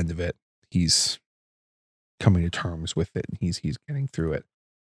at the end of it, he's coming to terms with it and he's getting through it.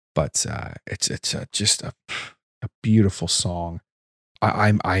 But it's just a beautiful song.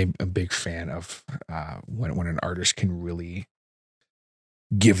 I'm a big fan of when an artist can really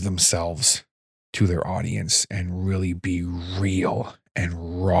give themselves to their audience and really be real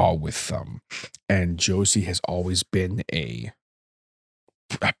and raw with them. And Josie has always been a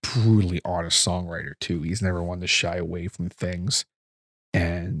brutally honest songwriter too. He's never one to shy away from things,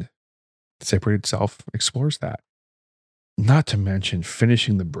 and Separated Self explores that. Not to mention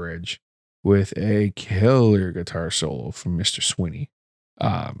finishing the bridge with a killer guitar solo from Mr. Swinny.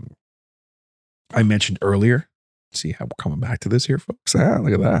 I mentioned earlier, see how we're coming back to this here, folks.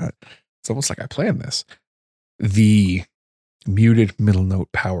 Look at that. It's almost like I planned this. The muted middle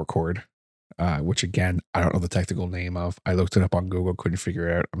note power chord, which again, I don't know the technical name of. I looked it up on Google, couldn't figure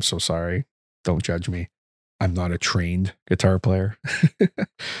it out. I'm so sorry. Don't judge me. I'm not a trained guitar player.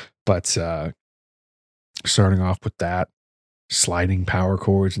 But starting off with that, sliding power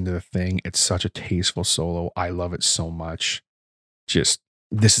chords into the thing, it's such a tasteful solo. I love it so much. Just,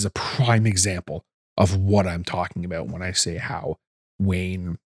 this is a prime example of what I'm talking about when I say how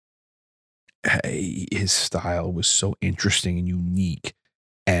Wayne, his style was so interesting and unique.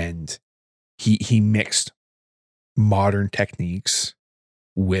 And he mixed modern techniques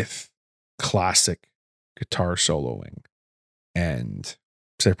with classic guitar soloing. And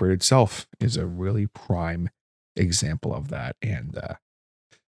Separated Self is a really prime example of that. And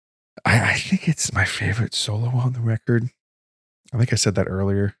I think it's my favorite solo on the record. I think I said that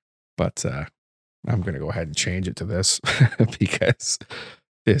earlier, but I'm going to go ahead and change it to this because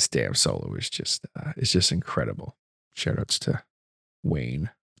this damn solo is just it's just incredible. Shout outs to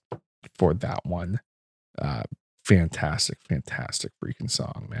Wayne for that one. Fantastic freaking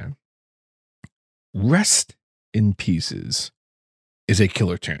song, man. Rest in Pieces is a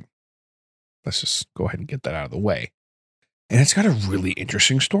killer tune. Let's just go ahead and get that out of the way. And it's got a really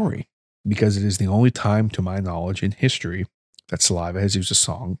interesting story because it is the only time, to my knowledge, in history that Saliva has used a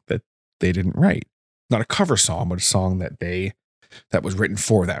song that they didn't write. Not a cover song, but a song that was written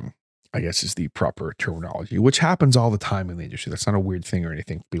for them, I guess is the proper terminology, which happens all the time in the industry. That's not a weird thing or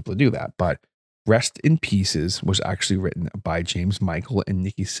anything for people to do that. But Rest in Pieces was actually written by James Michael and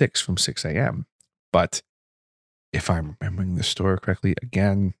Nikki Sixx from 6 a.m. But if I'm remembering the story correctly,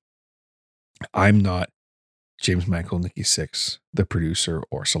 again, I'm not James Michael, Nikki Sixx, the producer,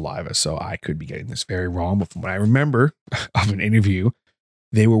 or Saliva, so I could be getting this very wrong. But from what I remember of an interview,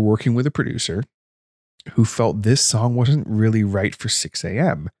 they were working with a producer who felt this song wasn't really right for 6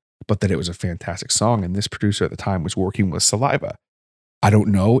 a.m., but that it was a fantastic song. And this producer at the time was working with Saliva. I don't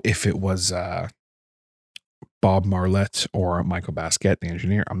know if it was Bob Marlette or Michael Basquette, the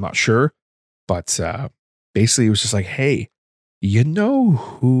engineer. I'm not sure. But basically, it was just like, hey, you know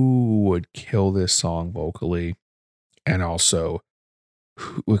who would kill this song vocally? And also,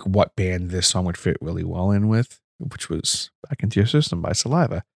 what band this song would fit really well in with, which was Back Into Your System by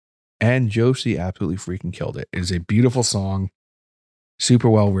Saliva. And Josie absolutely freaking killed it. It is a beautiful song, super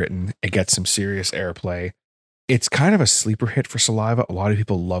well written. It gets some serious airplay. It's kind of a sleeper hit for Saliva. A lot of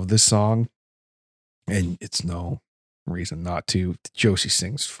people love this song, and it's no reason not to. Josie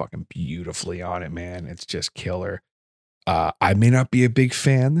sings fucking beautifully on it, man. It's just killer. I may not be a big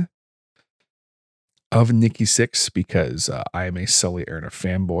fan of Nikki Sixx because I am a Sully Erna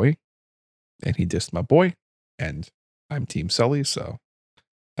fanboy, and he dissed my boy, and I'm Team Sully, so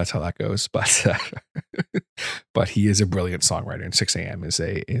that's how that goes. But he is a brilliant songwriter, and 6 a.m. is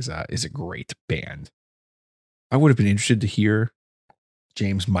a great band. I would have been interested to hear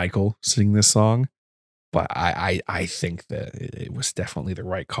James Michael sing this song, but I think that it was definitely the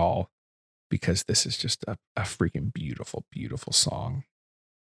right call because this is just a freaking beautiful, beautiful song.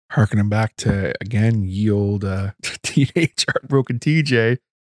 Harkening back to, again, ye old teenage heartbroken TJ.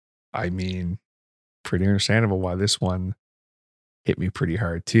 I mean, pretty understandable why this one hit me pretty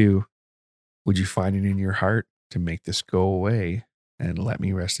hard too. Would you find it in your heart to make this go away and let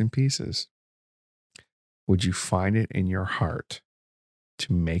me rest in pieces? Would you find it in your heart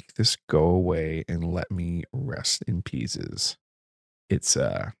to make this go away and let me rest in pieces? It's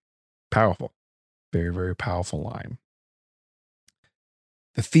powerful. Very, very powerful line.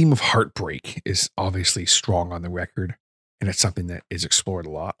 The theme of heartbreak is obviously strong on the record, and it's something that is explored a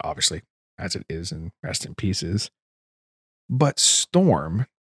lot, obviously, as it is in Rest in Pieces. But Storm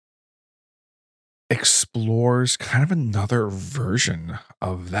explores kind of another version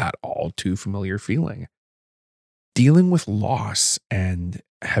of that all too familiar feeling. Dealing with loss and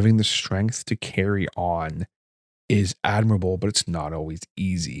having the strength to carry on is admirable, but it's not always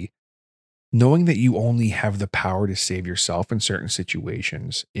easy. Knowing that you only have the power to save yourself in certain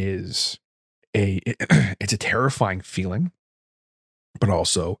situations it's a terrifying feeling, but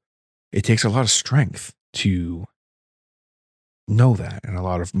also it takes a lot of strength to know that, and a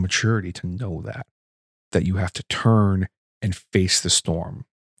lot of maturity to know that you have to turn and face the storm.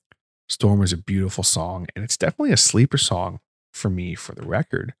 Storm is a beautiful song, and it's definitely a sleeper song for me for the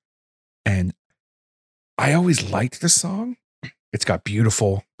record. And I always liked the song. It's got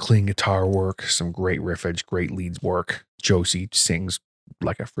beautiful, clean guitar work, some great riffage, great leads work. Josie sings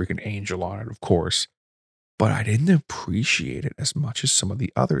like a freaking angel on it, of course. But I didn't appreciate it as much as some of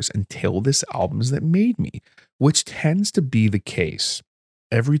the others until this Albums That Made Me, which tends to be the case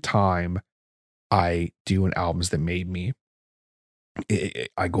every time I do an Albums That Made Me.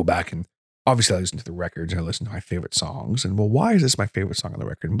 I go back and obviously I listen to the records and I listen to my favorite songs. And well, why is this my favorite song on the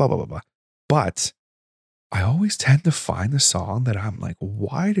record? And blah, blah, blah, blah. But I always tend to find the song that I'm like,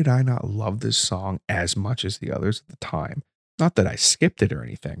 why did I not love this song as much as the others at the time? Not that I skipped it or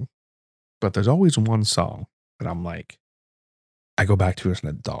anything, but there's always one song that I'm like, I go back to as an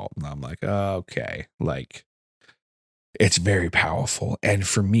adult and I'm like, okay, like it's very powerful. And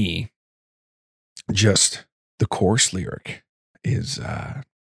for me, just the chorus lyric is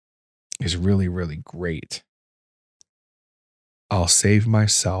really, really great. I'll save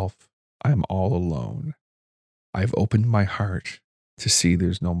myself. I'm all alone. I've opened my heart to see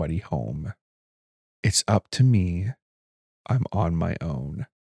there's nobody home. It's up to me. I'm on my own.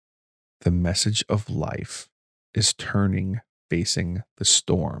 The message of life is turning, facing the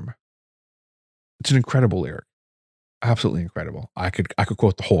storm. It's an incredible lyric. Absolutely incredible. I could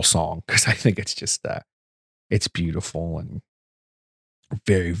quote the whole song because I think it's just it's beautiful and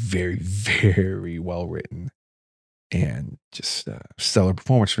very, very, very well written, and just stellar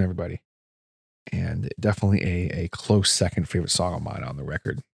performance from everybody. And definitely a close second favorite song of mine on the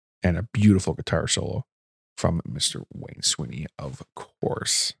record, and a beautiful guitar solo from Mr. Wayne Swinny, of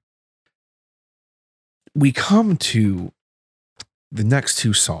course. We come to the next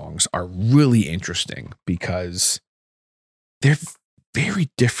two songs are really interesting because they're very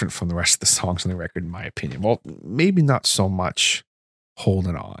different from the rest of the songs on the record, in my opinion. Well, maybe not so much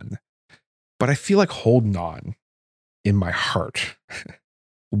Holding On, but I feel like Holding On in my heart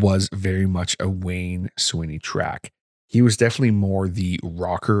was very much a Wayne Swinny track. He was definitely more the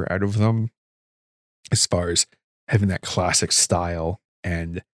rocker out of them. as far as having that classic style,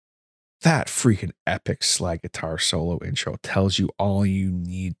 and that freaking epic slide guitar solo intro tells you all you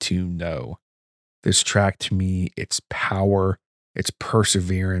need to know. This track, to me, it's power, it's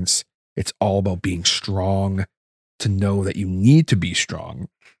perseverance, it's all about being strong, to know that you need to be strong,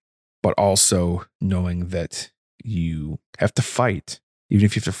 but also knowing that you have to fight, even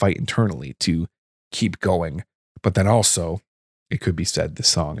if you have to fight internally to keep going. But then also, it could be said this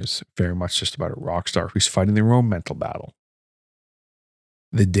song is very much just about a rock star who's fighting their own mental battle.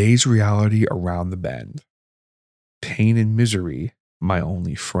 The day's reality around the bend. Pain and misery, my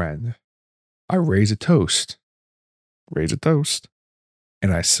only friend. I raise a toast,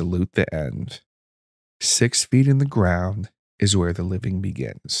 and I salute the end. 6 feet in the ground is where the living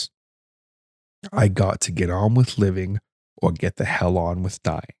begins. I got to get on with living or get the hell on with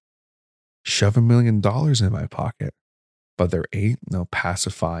dying. Shove $1 million in my pocket, but there ain't no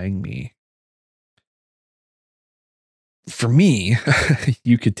pacifying me. For me,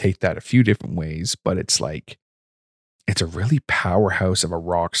 you could take that a few different ways, but it's like, it's a really powerhouse of a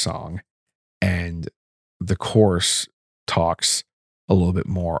rock song. And the chorus talks a little bit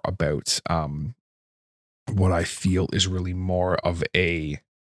more about what I feel is really more of a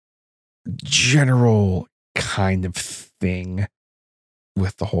general kind of thing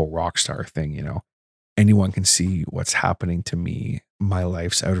with the whole rock star thing, you know. Anyone can see what's happening to me. My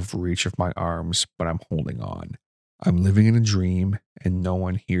life's out of reach of my arms, but I'm holding on. I'm living in a dream and no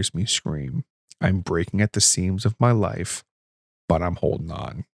one hears me scream. I'm breaking at the seams of my life, but I'm holding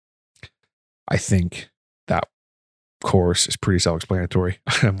on. I think that chorus is pretty self-explanatory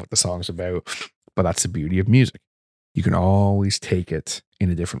on what the song's about, but that's the beauty of music. You can always take it in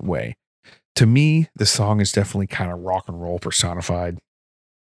a different way. To me, the song is definitely kind of rock and roll personified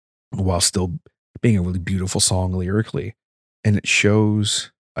while still being a really beautiful song lyrically. And it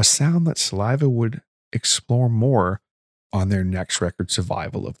shows a sound that Saliva would explore more on their next record,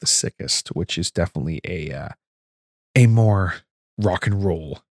 Survival of the Sickest, which is definitely a more rock and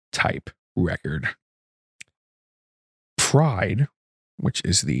roll type record. Pride, which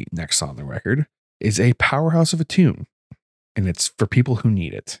is the next song on the record, is a powerhouse of a tune, and it's for people who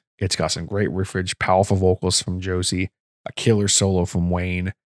need it. It's got some great riffage, powerful vocals from Josie, a killer solo from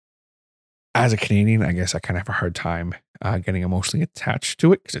Wayne. As a Canadian, I guess I kind of have a hard time getting emotionally attached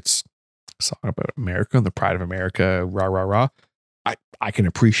to it because it's a song about America and the pride of America, rah, rah, rah. I can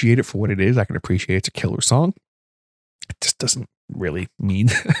appreciate it for what it is. I can appreciate it's a killer song. It just doesn't really mean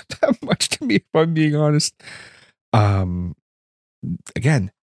that much to me, if I'm being honest.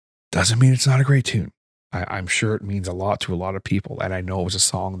 Again, doesn't mean it's not a great tune. I'm sure it means a lot to a lot of people. And I know it was a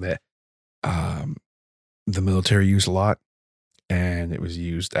song that the military used a lot. And it was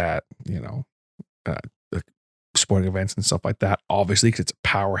used at, the sporting events and stuff like that. Obviously, because it's a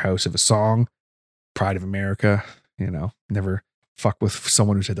powerhouse of a song. Pride of America, never fuck with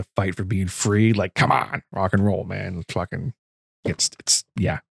someone who's had to fight for being free. Like, come on, rock and roll, man. It's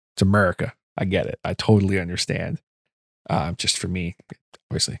America. I get it. I totally understand. Just for me,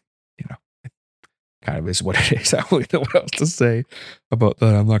 obviously, it kind of is what it is. I don't really know what else to say about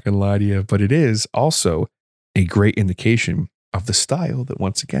that. I'm not going to lie to you, but it is also a great indication of the style that,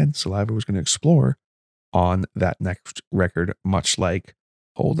 once again, Saliva was going to explore on that next record, much like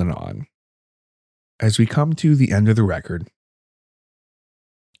Holding On. As we come to the end of the record,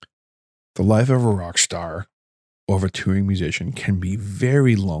 the life of a rock star or of a touring musician can be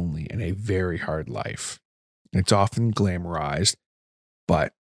very lonely and a very hard life. It's often glamorized,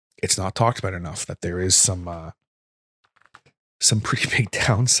 but it's not talked about enough that there is some pretty big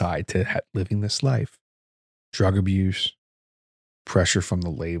downside to living this life. Drug abuse, pressure from the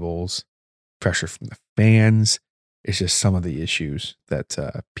labels, pressure from the fans. It's just some of the issues that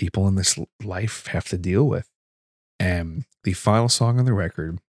people in this life have to deal with. And the final song on the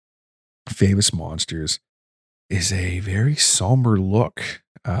record, Famous Monsters, is a very somber look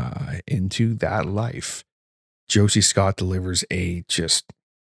into that life. Josie Scott delivers a just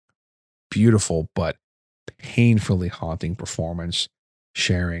beautiful but painfully haunting performance,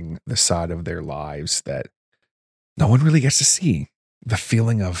 sharing the side of their lives that no one really gets to see. The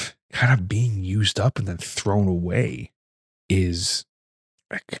feeling of kind of being used up and then thrown away is,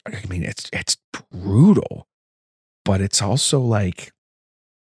 it's brutal, but it's also like,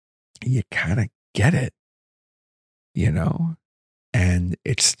 you kind of get it, and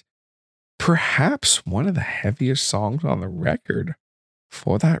it's perhaps one of the heaviest songs on the record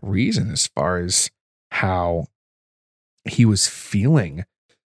for that reason, as far as how he was feeling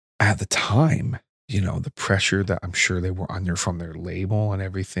at the time. The pressure that I'm sure they were under from their label and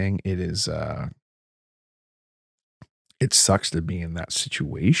everything. It is, it sucks to be in that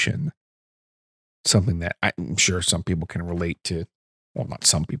situation. something that I'm sure some people can relate to. Well, not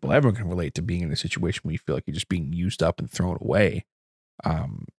some people, everyone can relate to being in a situation where you feel like you're just being used up and thrown away.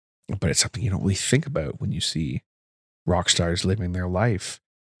 But it's something you don't really think about when you see rock stars living their life.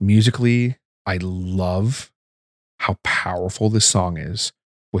 Musically, I love how powerful this song is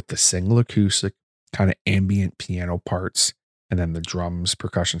with the single acoustic kind of ambient piano parts and then the drums,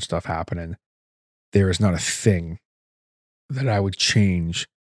 percussion stuff happening. There is not a thing that I would change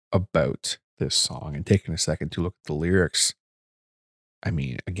about this song. And taking a second to look at the lyrics, I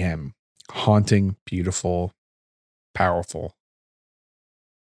mean, again, haunting, beautiful, powerful.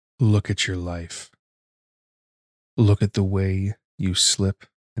 Look at your life. Look at the way you slip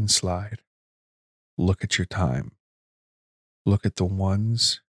and slide. Look at your time. Look at the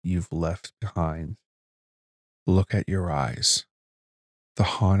ones you've left behind. Look at your eyes, the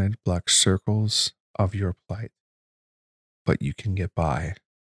haunted black circles of your plight. But you can get by.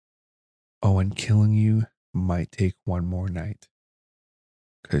 Oh, and killing you might take one more night,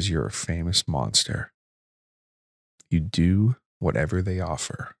 'cause you're a famous monster. You do whatever they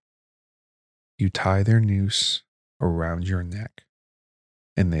offer. You tie their noose around your neck,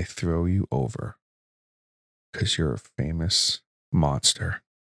 and they throw you over, 'cause you're a famous monster.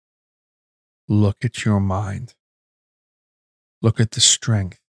 Look at your mind. Look at the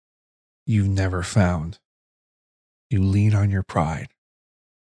strength you've never found. You lean on your pride,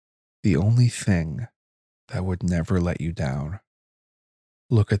 the only thing that would never let you down.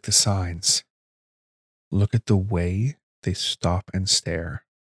 Look at the signs. Look at the way they stop and stare.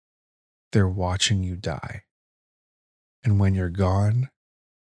 They're watching you die. And when you're gone,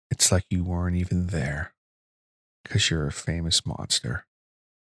 it's like you weren't even there, 'cause you're a famous monster.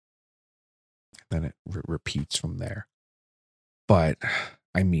 And then it repeats from there. But,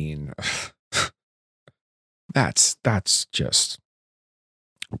 I mean, that's just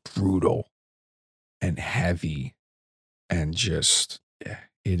brutal and heavy and just,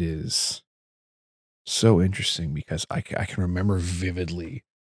 it is so interesting because I can remember vividly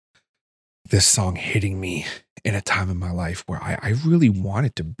this song hitting me in a time in my life where I really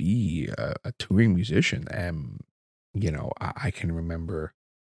wanted to be a touring musician. And, I can remember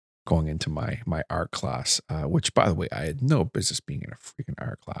going into my art class, which, by the way, I had no business being in a freaking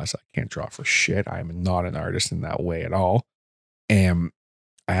art class. I can't draw for shit. I'm not an artist in that way at all. And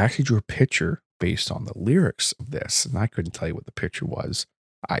I actually drew a picture based on the lyrics of this, and I couldn't tell you what the picture was.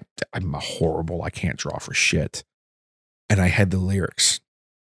 I'm horrible. I can't draw for shit. And I had the lyrics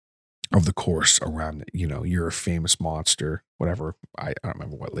of the chorus around it. You're a famous monster, whatever. I don't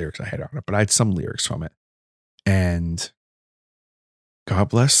remember what lyrics I had on it, but I had some lyrics from it. And God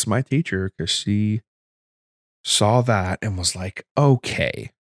bless my teacher, because she saw that and was like,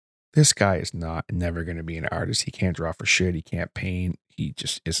 okay, this guy is never going to be an artist. He can't draw for shit. He can't paint. He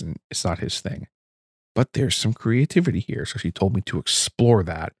just isn't. It's not his thing. But there's some creativity here. So she told me to explore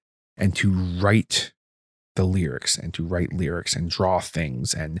that and to write the lyrics and to write lyrics and draw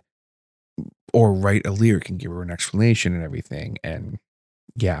things or write a lyric and give her an explanation and everything. And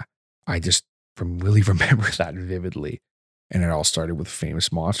yeah, I just really remember that vividly. And it all started with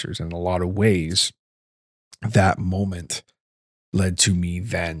famous monsters. And in a lot of ways, that moment led to me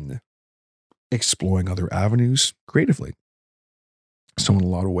then exploring other avenues creatively. So in a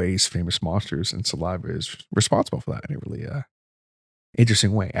lot of ways, famous monsters and Saliva is responsible for that in a really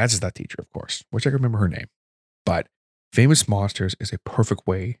interesting way, as is that teacher, of course, which I can remember her name. But Famous Monsters is a perfect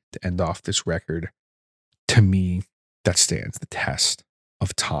way to end off this record. To me, that stands the test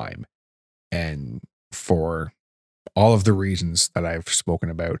of time. And for all of the reasons that I've spoken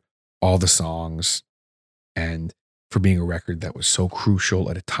about, all the songs, and for being a record that was so crucial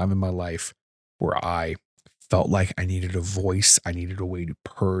at a time in my life where I felt like I needed a voice, I needed a way to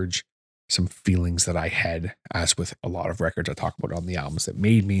purge some feelings that I had, as with a lot of records I talk about on the albums that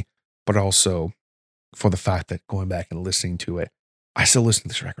made me, but also for the fact that going back and listening to it, I still listen to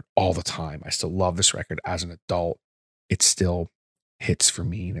this record all the time. I still love this record as an adult. It still hits for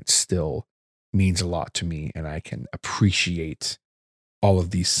me, and it still means a lot to me, and I can appreciate all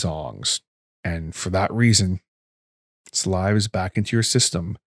of these songs. And for that reason, Saliva's Back Into Your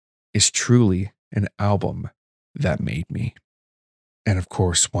System is truly an album that made me. And of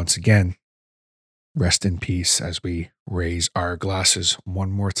course, once again, rest in peace as we raise our glasses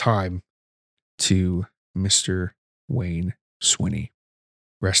one more time to Mr. Wayne Swinny.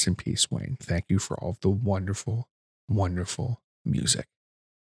 Rest in peace, Wayne. Thank you for all of the wonderful, wonderful music.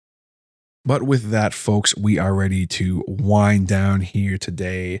 But with that, folks, we are ready to wind down here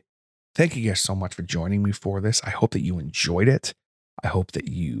today. Thank you guys so much for joining me for this. I hope that you enjoyed it. I hope that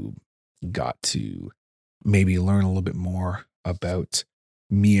you got to maybe learn a little bit more about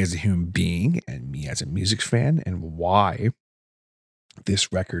me as a human being and me as a music fan and why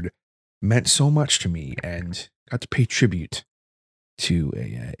this record meant so much to me, and got to pay tribute to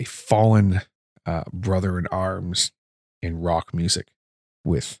a fallen brother in arms in rock music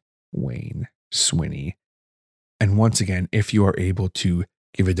with Wayne Swinny. And once again, if you are able to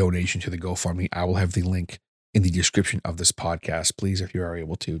give a donation to the GoFundMe, I will have the link in the description of this podcast. Please, if you are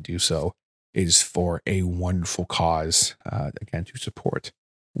able to do so, it is for a wonderful cause, again, to support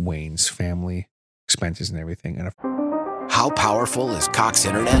Wayne's family, expenses and everything. And How powerful is Cox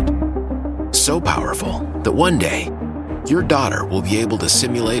Internet? So powerful that one day, your daughter will be able to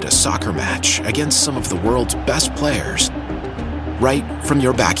simulate a soccer match against some of the world's best players right from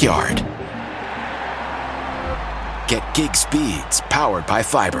your backyard. Get gig speeds powered by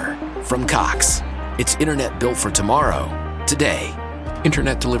fiber from Cox. It's internet built for tomorrow, today.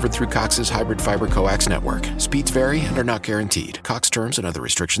 Internet delivered through Cox's hybrid fiber coax network. Speeds vary and are not guaranteed. Cox terms and other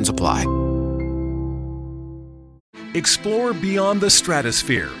restrictions apply. Explore beyond the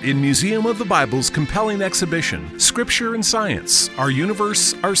stratosphere in Museum of the Bible's compelling exhibition, Scripture and Science, Our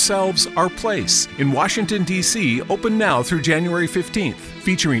Universe, Ourselves, Our Place, in Washington, D.C., open now through January 15th,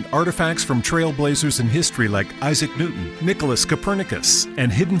 featuring artifacts from trailblazers in history like Isaac Newton, Nicholas Copernicus,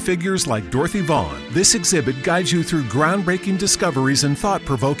 and hidden figures like Dorothy Vaughan. This exhibit guides you through groundbreaking discoveries and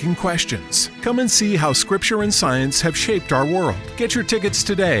thought-provoking questions. Come and see how Scripture and Science have shaped our world. Get your tickets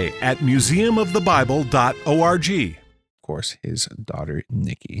today at museumofthebible.org. of course, his daughter,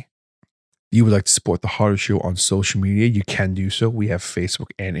 Nikki. If you would like to support The Harder Show on social media, you can do so. We have Facebook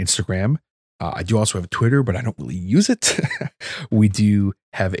and Instagram. I do also have Twitter, but I don't really use it. We do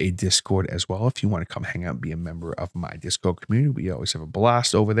have a Discord as well. If you want to come hang out and be a member of my Discord community, we always have a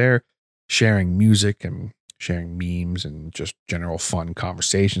blast over there, sharing music and sharing memes and just general fun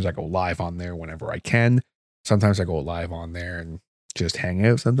conversations. I go live on there whenever I can. Sometimes I go live on there and just hang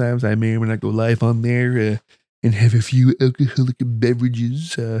out. Sometimes I may or may not go live on there and have a few alcoholic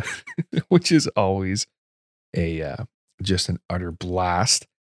beverages, which is always just an utter blast.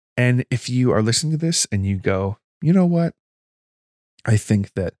 And if you are listening to this and you go, you know what, I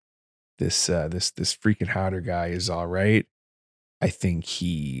think that this freaking Harder guy is all right. I think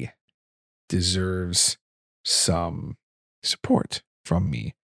he deserves some support from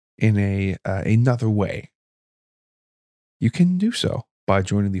me in another way. You can do so by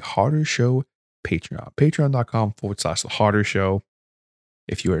joining the Harder Show Patreon, patreon.com/The Harder Show.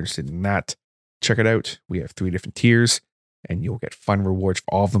 If you are interested in that, check it out. We have 3 different tiers, and you'll get fun rewards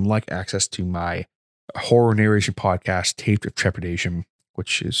for all of them, like access to my horror narration podcast, Taped with Trepidation,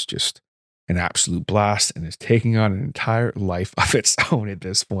 which is just an absolute blast and is taking on an entire life of its own at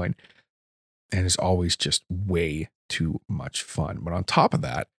this point, and is always just way too much fun. But on top of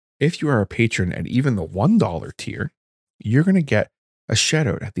that, if you are a patron at even the $1 tier, you're going to get a shout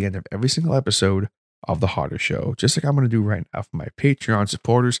out at the end of every single episode of The Harder Show, just like I'm going to do right now for my Patreon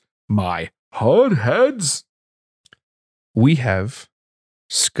supporters, my hotheads. We have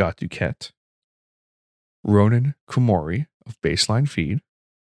Scott Duquette, Ronan Kumori of Baseline Feed,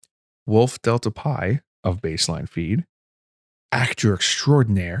 Wolf Delta Pi of Baseline Feed, actor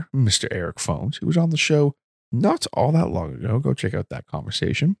extraordinaire, Mr. Eric Phones, who was on the show not all that long ago. Go check out that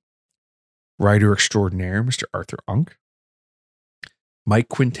conversation. Writer extraordinaire, Mr. Arthur Unk, Mike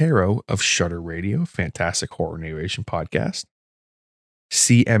Quintero of Shudder Radio, fantastic horror narration podcast,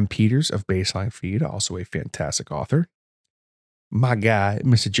 C.M. Peters of Baseline Feed, also a fantastic author, my guy,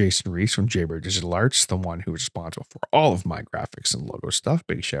 Mr. Jason Reese from Jaybird Digital Arts, the one who is responsible for all of my graphics and logo stuff.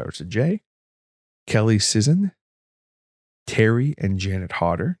 Big shout out to Jay. Kelly Sisson, Terry and Janet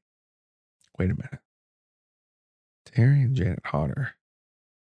Hodder. Wait a minute. Terry and Janet Hodder.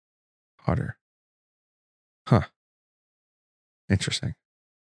 Huh. Interesting.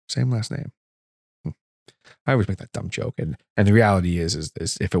 Same last name. I always make that dumb joke. And the reality is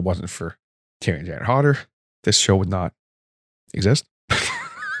if it wasn't for Terry and Janet Hodder, this show would not exist.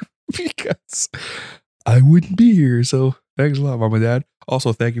 Because I wouldn't be here. So thanks a lot, Mom and Dad.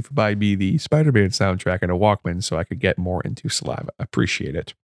 Also, thank you for buying me the Spider-Man soundtrack and a Walkman so I could get more into Saliva. Appreciate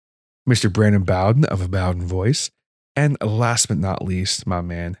it. Mr. Brandon Bowden of A Bowden Voice. And last but not least, my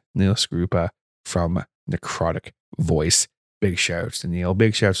man, Neil Skrupa from Necrotic Voice. Big shouts to Neil.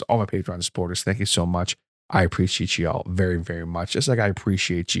 Big shouts to all my Patreon supporters. Thank you so much. I appreciate you all very, very much. Just like I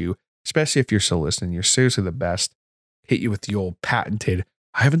appreciate you, especially if you're still listening. You're seriously the best. Hit you with the old patented,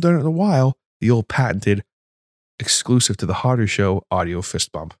 I haven't done it in a while, the old patented exclusive to The Harder Show audio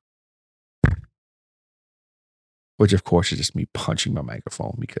fist bump. Which, of course, is just me punching my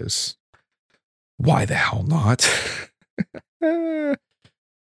microphone because why the hell not?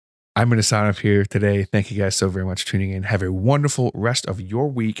 I'm going to sign off here today. Thank you guys so very much for tuning in. Have a wonderful rest of your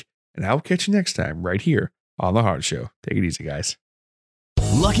week, and I'll catch you next time right here on The Hard Show. Take it easy, guys.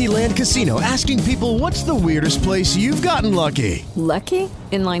 Lucky Land Casino, asking people, what's the weirdest place you've gotten lucky? Lucky?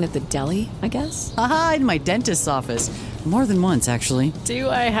 In line at the deli, I guess? Aha, in my dentist's office. More than once, actually. Do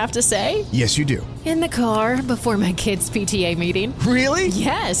I have to say? Yes, you do. In the car before my kids' PTA meeting. Really?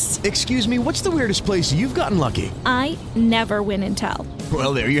 Yes. Excuse me, what's the weirdest place you've gotten lucky? I never win and tell.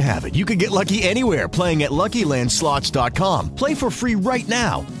 Well, there you have it. You can get lucky anywhere, playing at LuckyLandSlots.com. Play for free right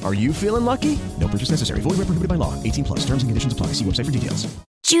now. Are you feeling lucky? No purchase necessary. Void where prohibited by law. 18 plus. Terms and conditions apply. See website for details.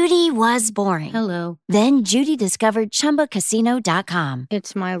 Judy was boring. Hello. Then Judy discovered ChumbaCasino.com.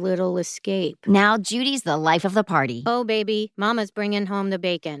 It's my little escape. Now Judy's the life of the party. Oh, baby, mama's bringing home the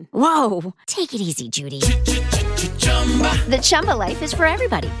bacon. Whoa, take it easy, Judy. The Chumba life is for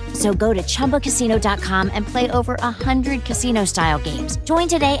everybody. So go to ChumbaCasino.com and play over 100 casino-style games. Join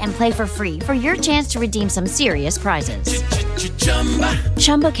today and play for free for your chance to redeem some serious prizes.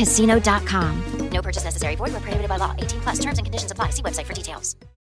 ChumbaCasino.com. No purchase necessary. Void where prohibited by law. 18 plus. Terms and conditions apply. See website for details.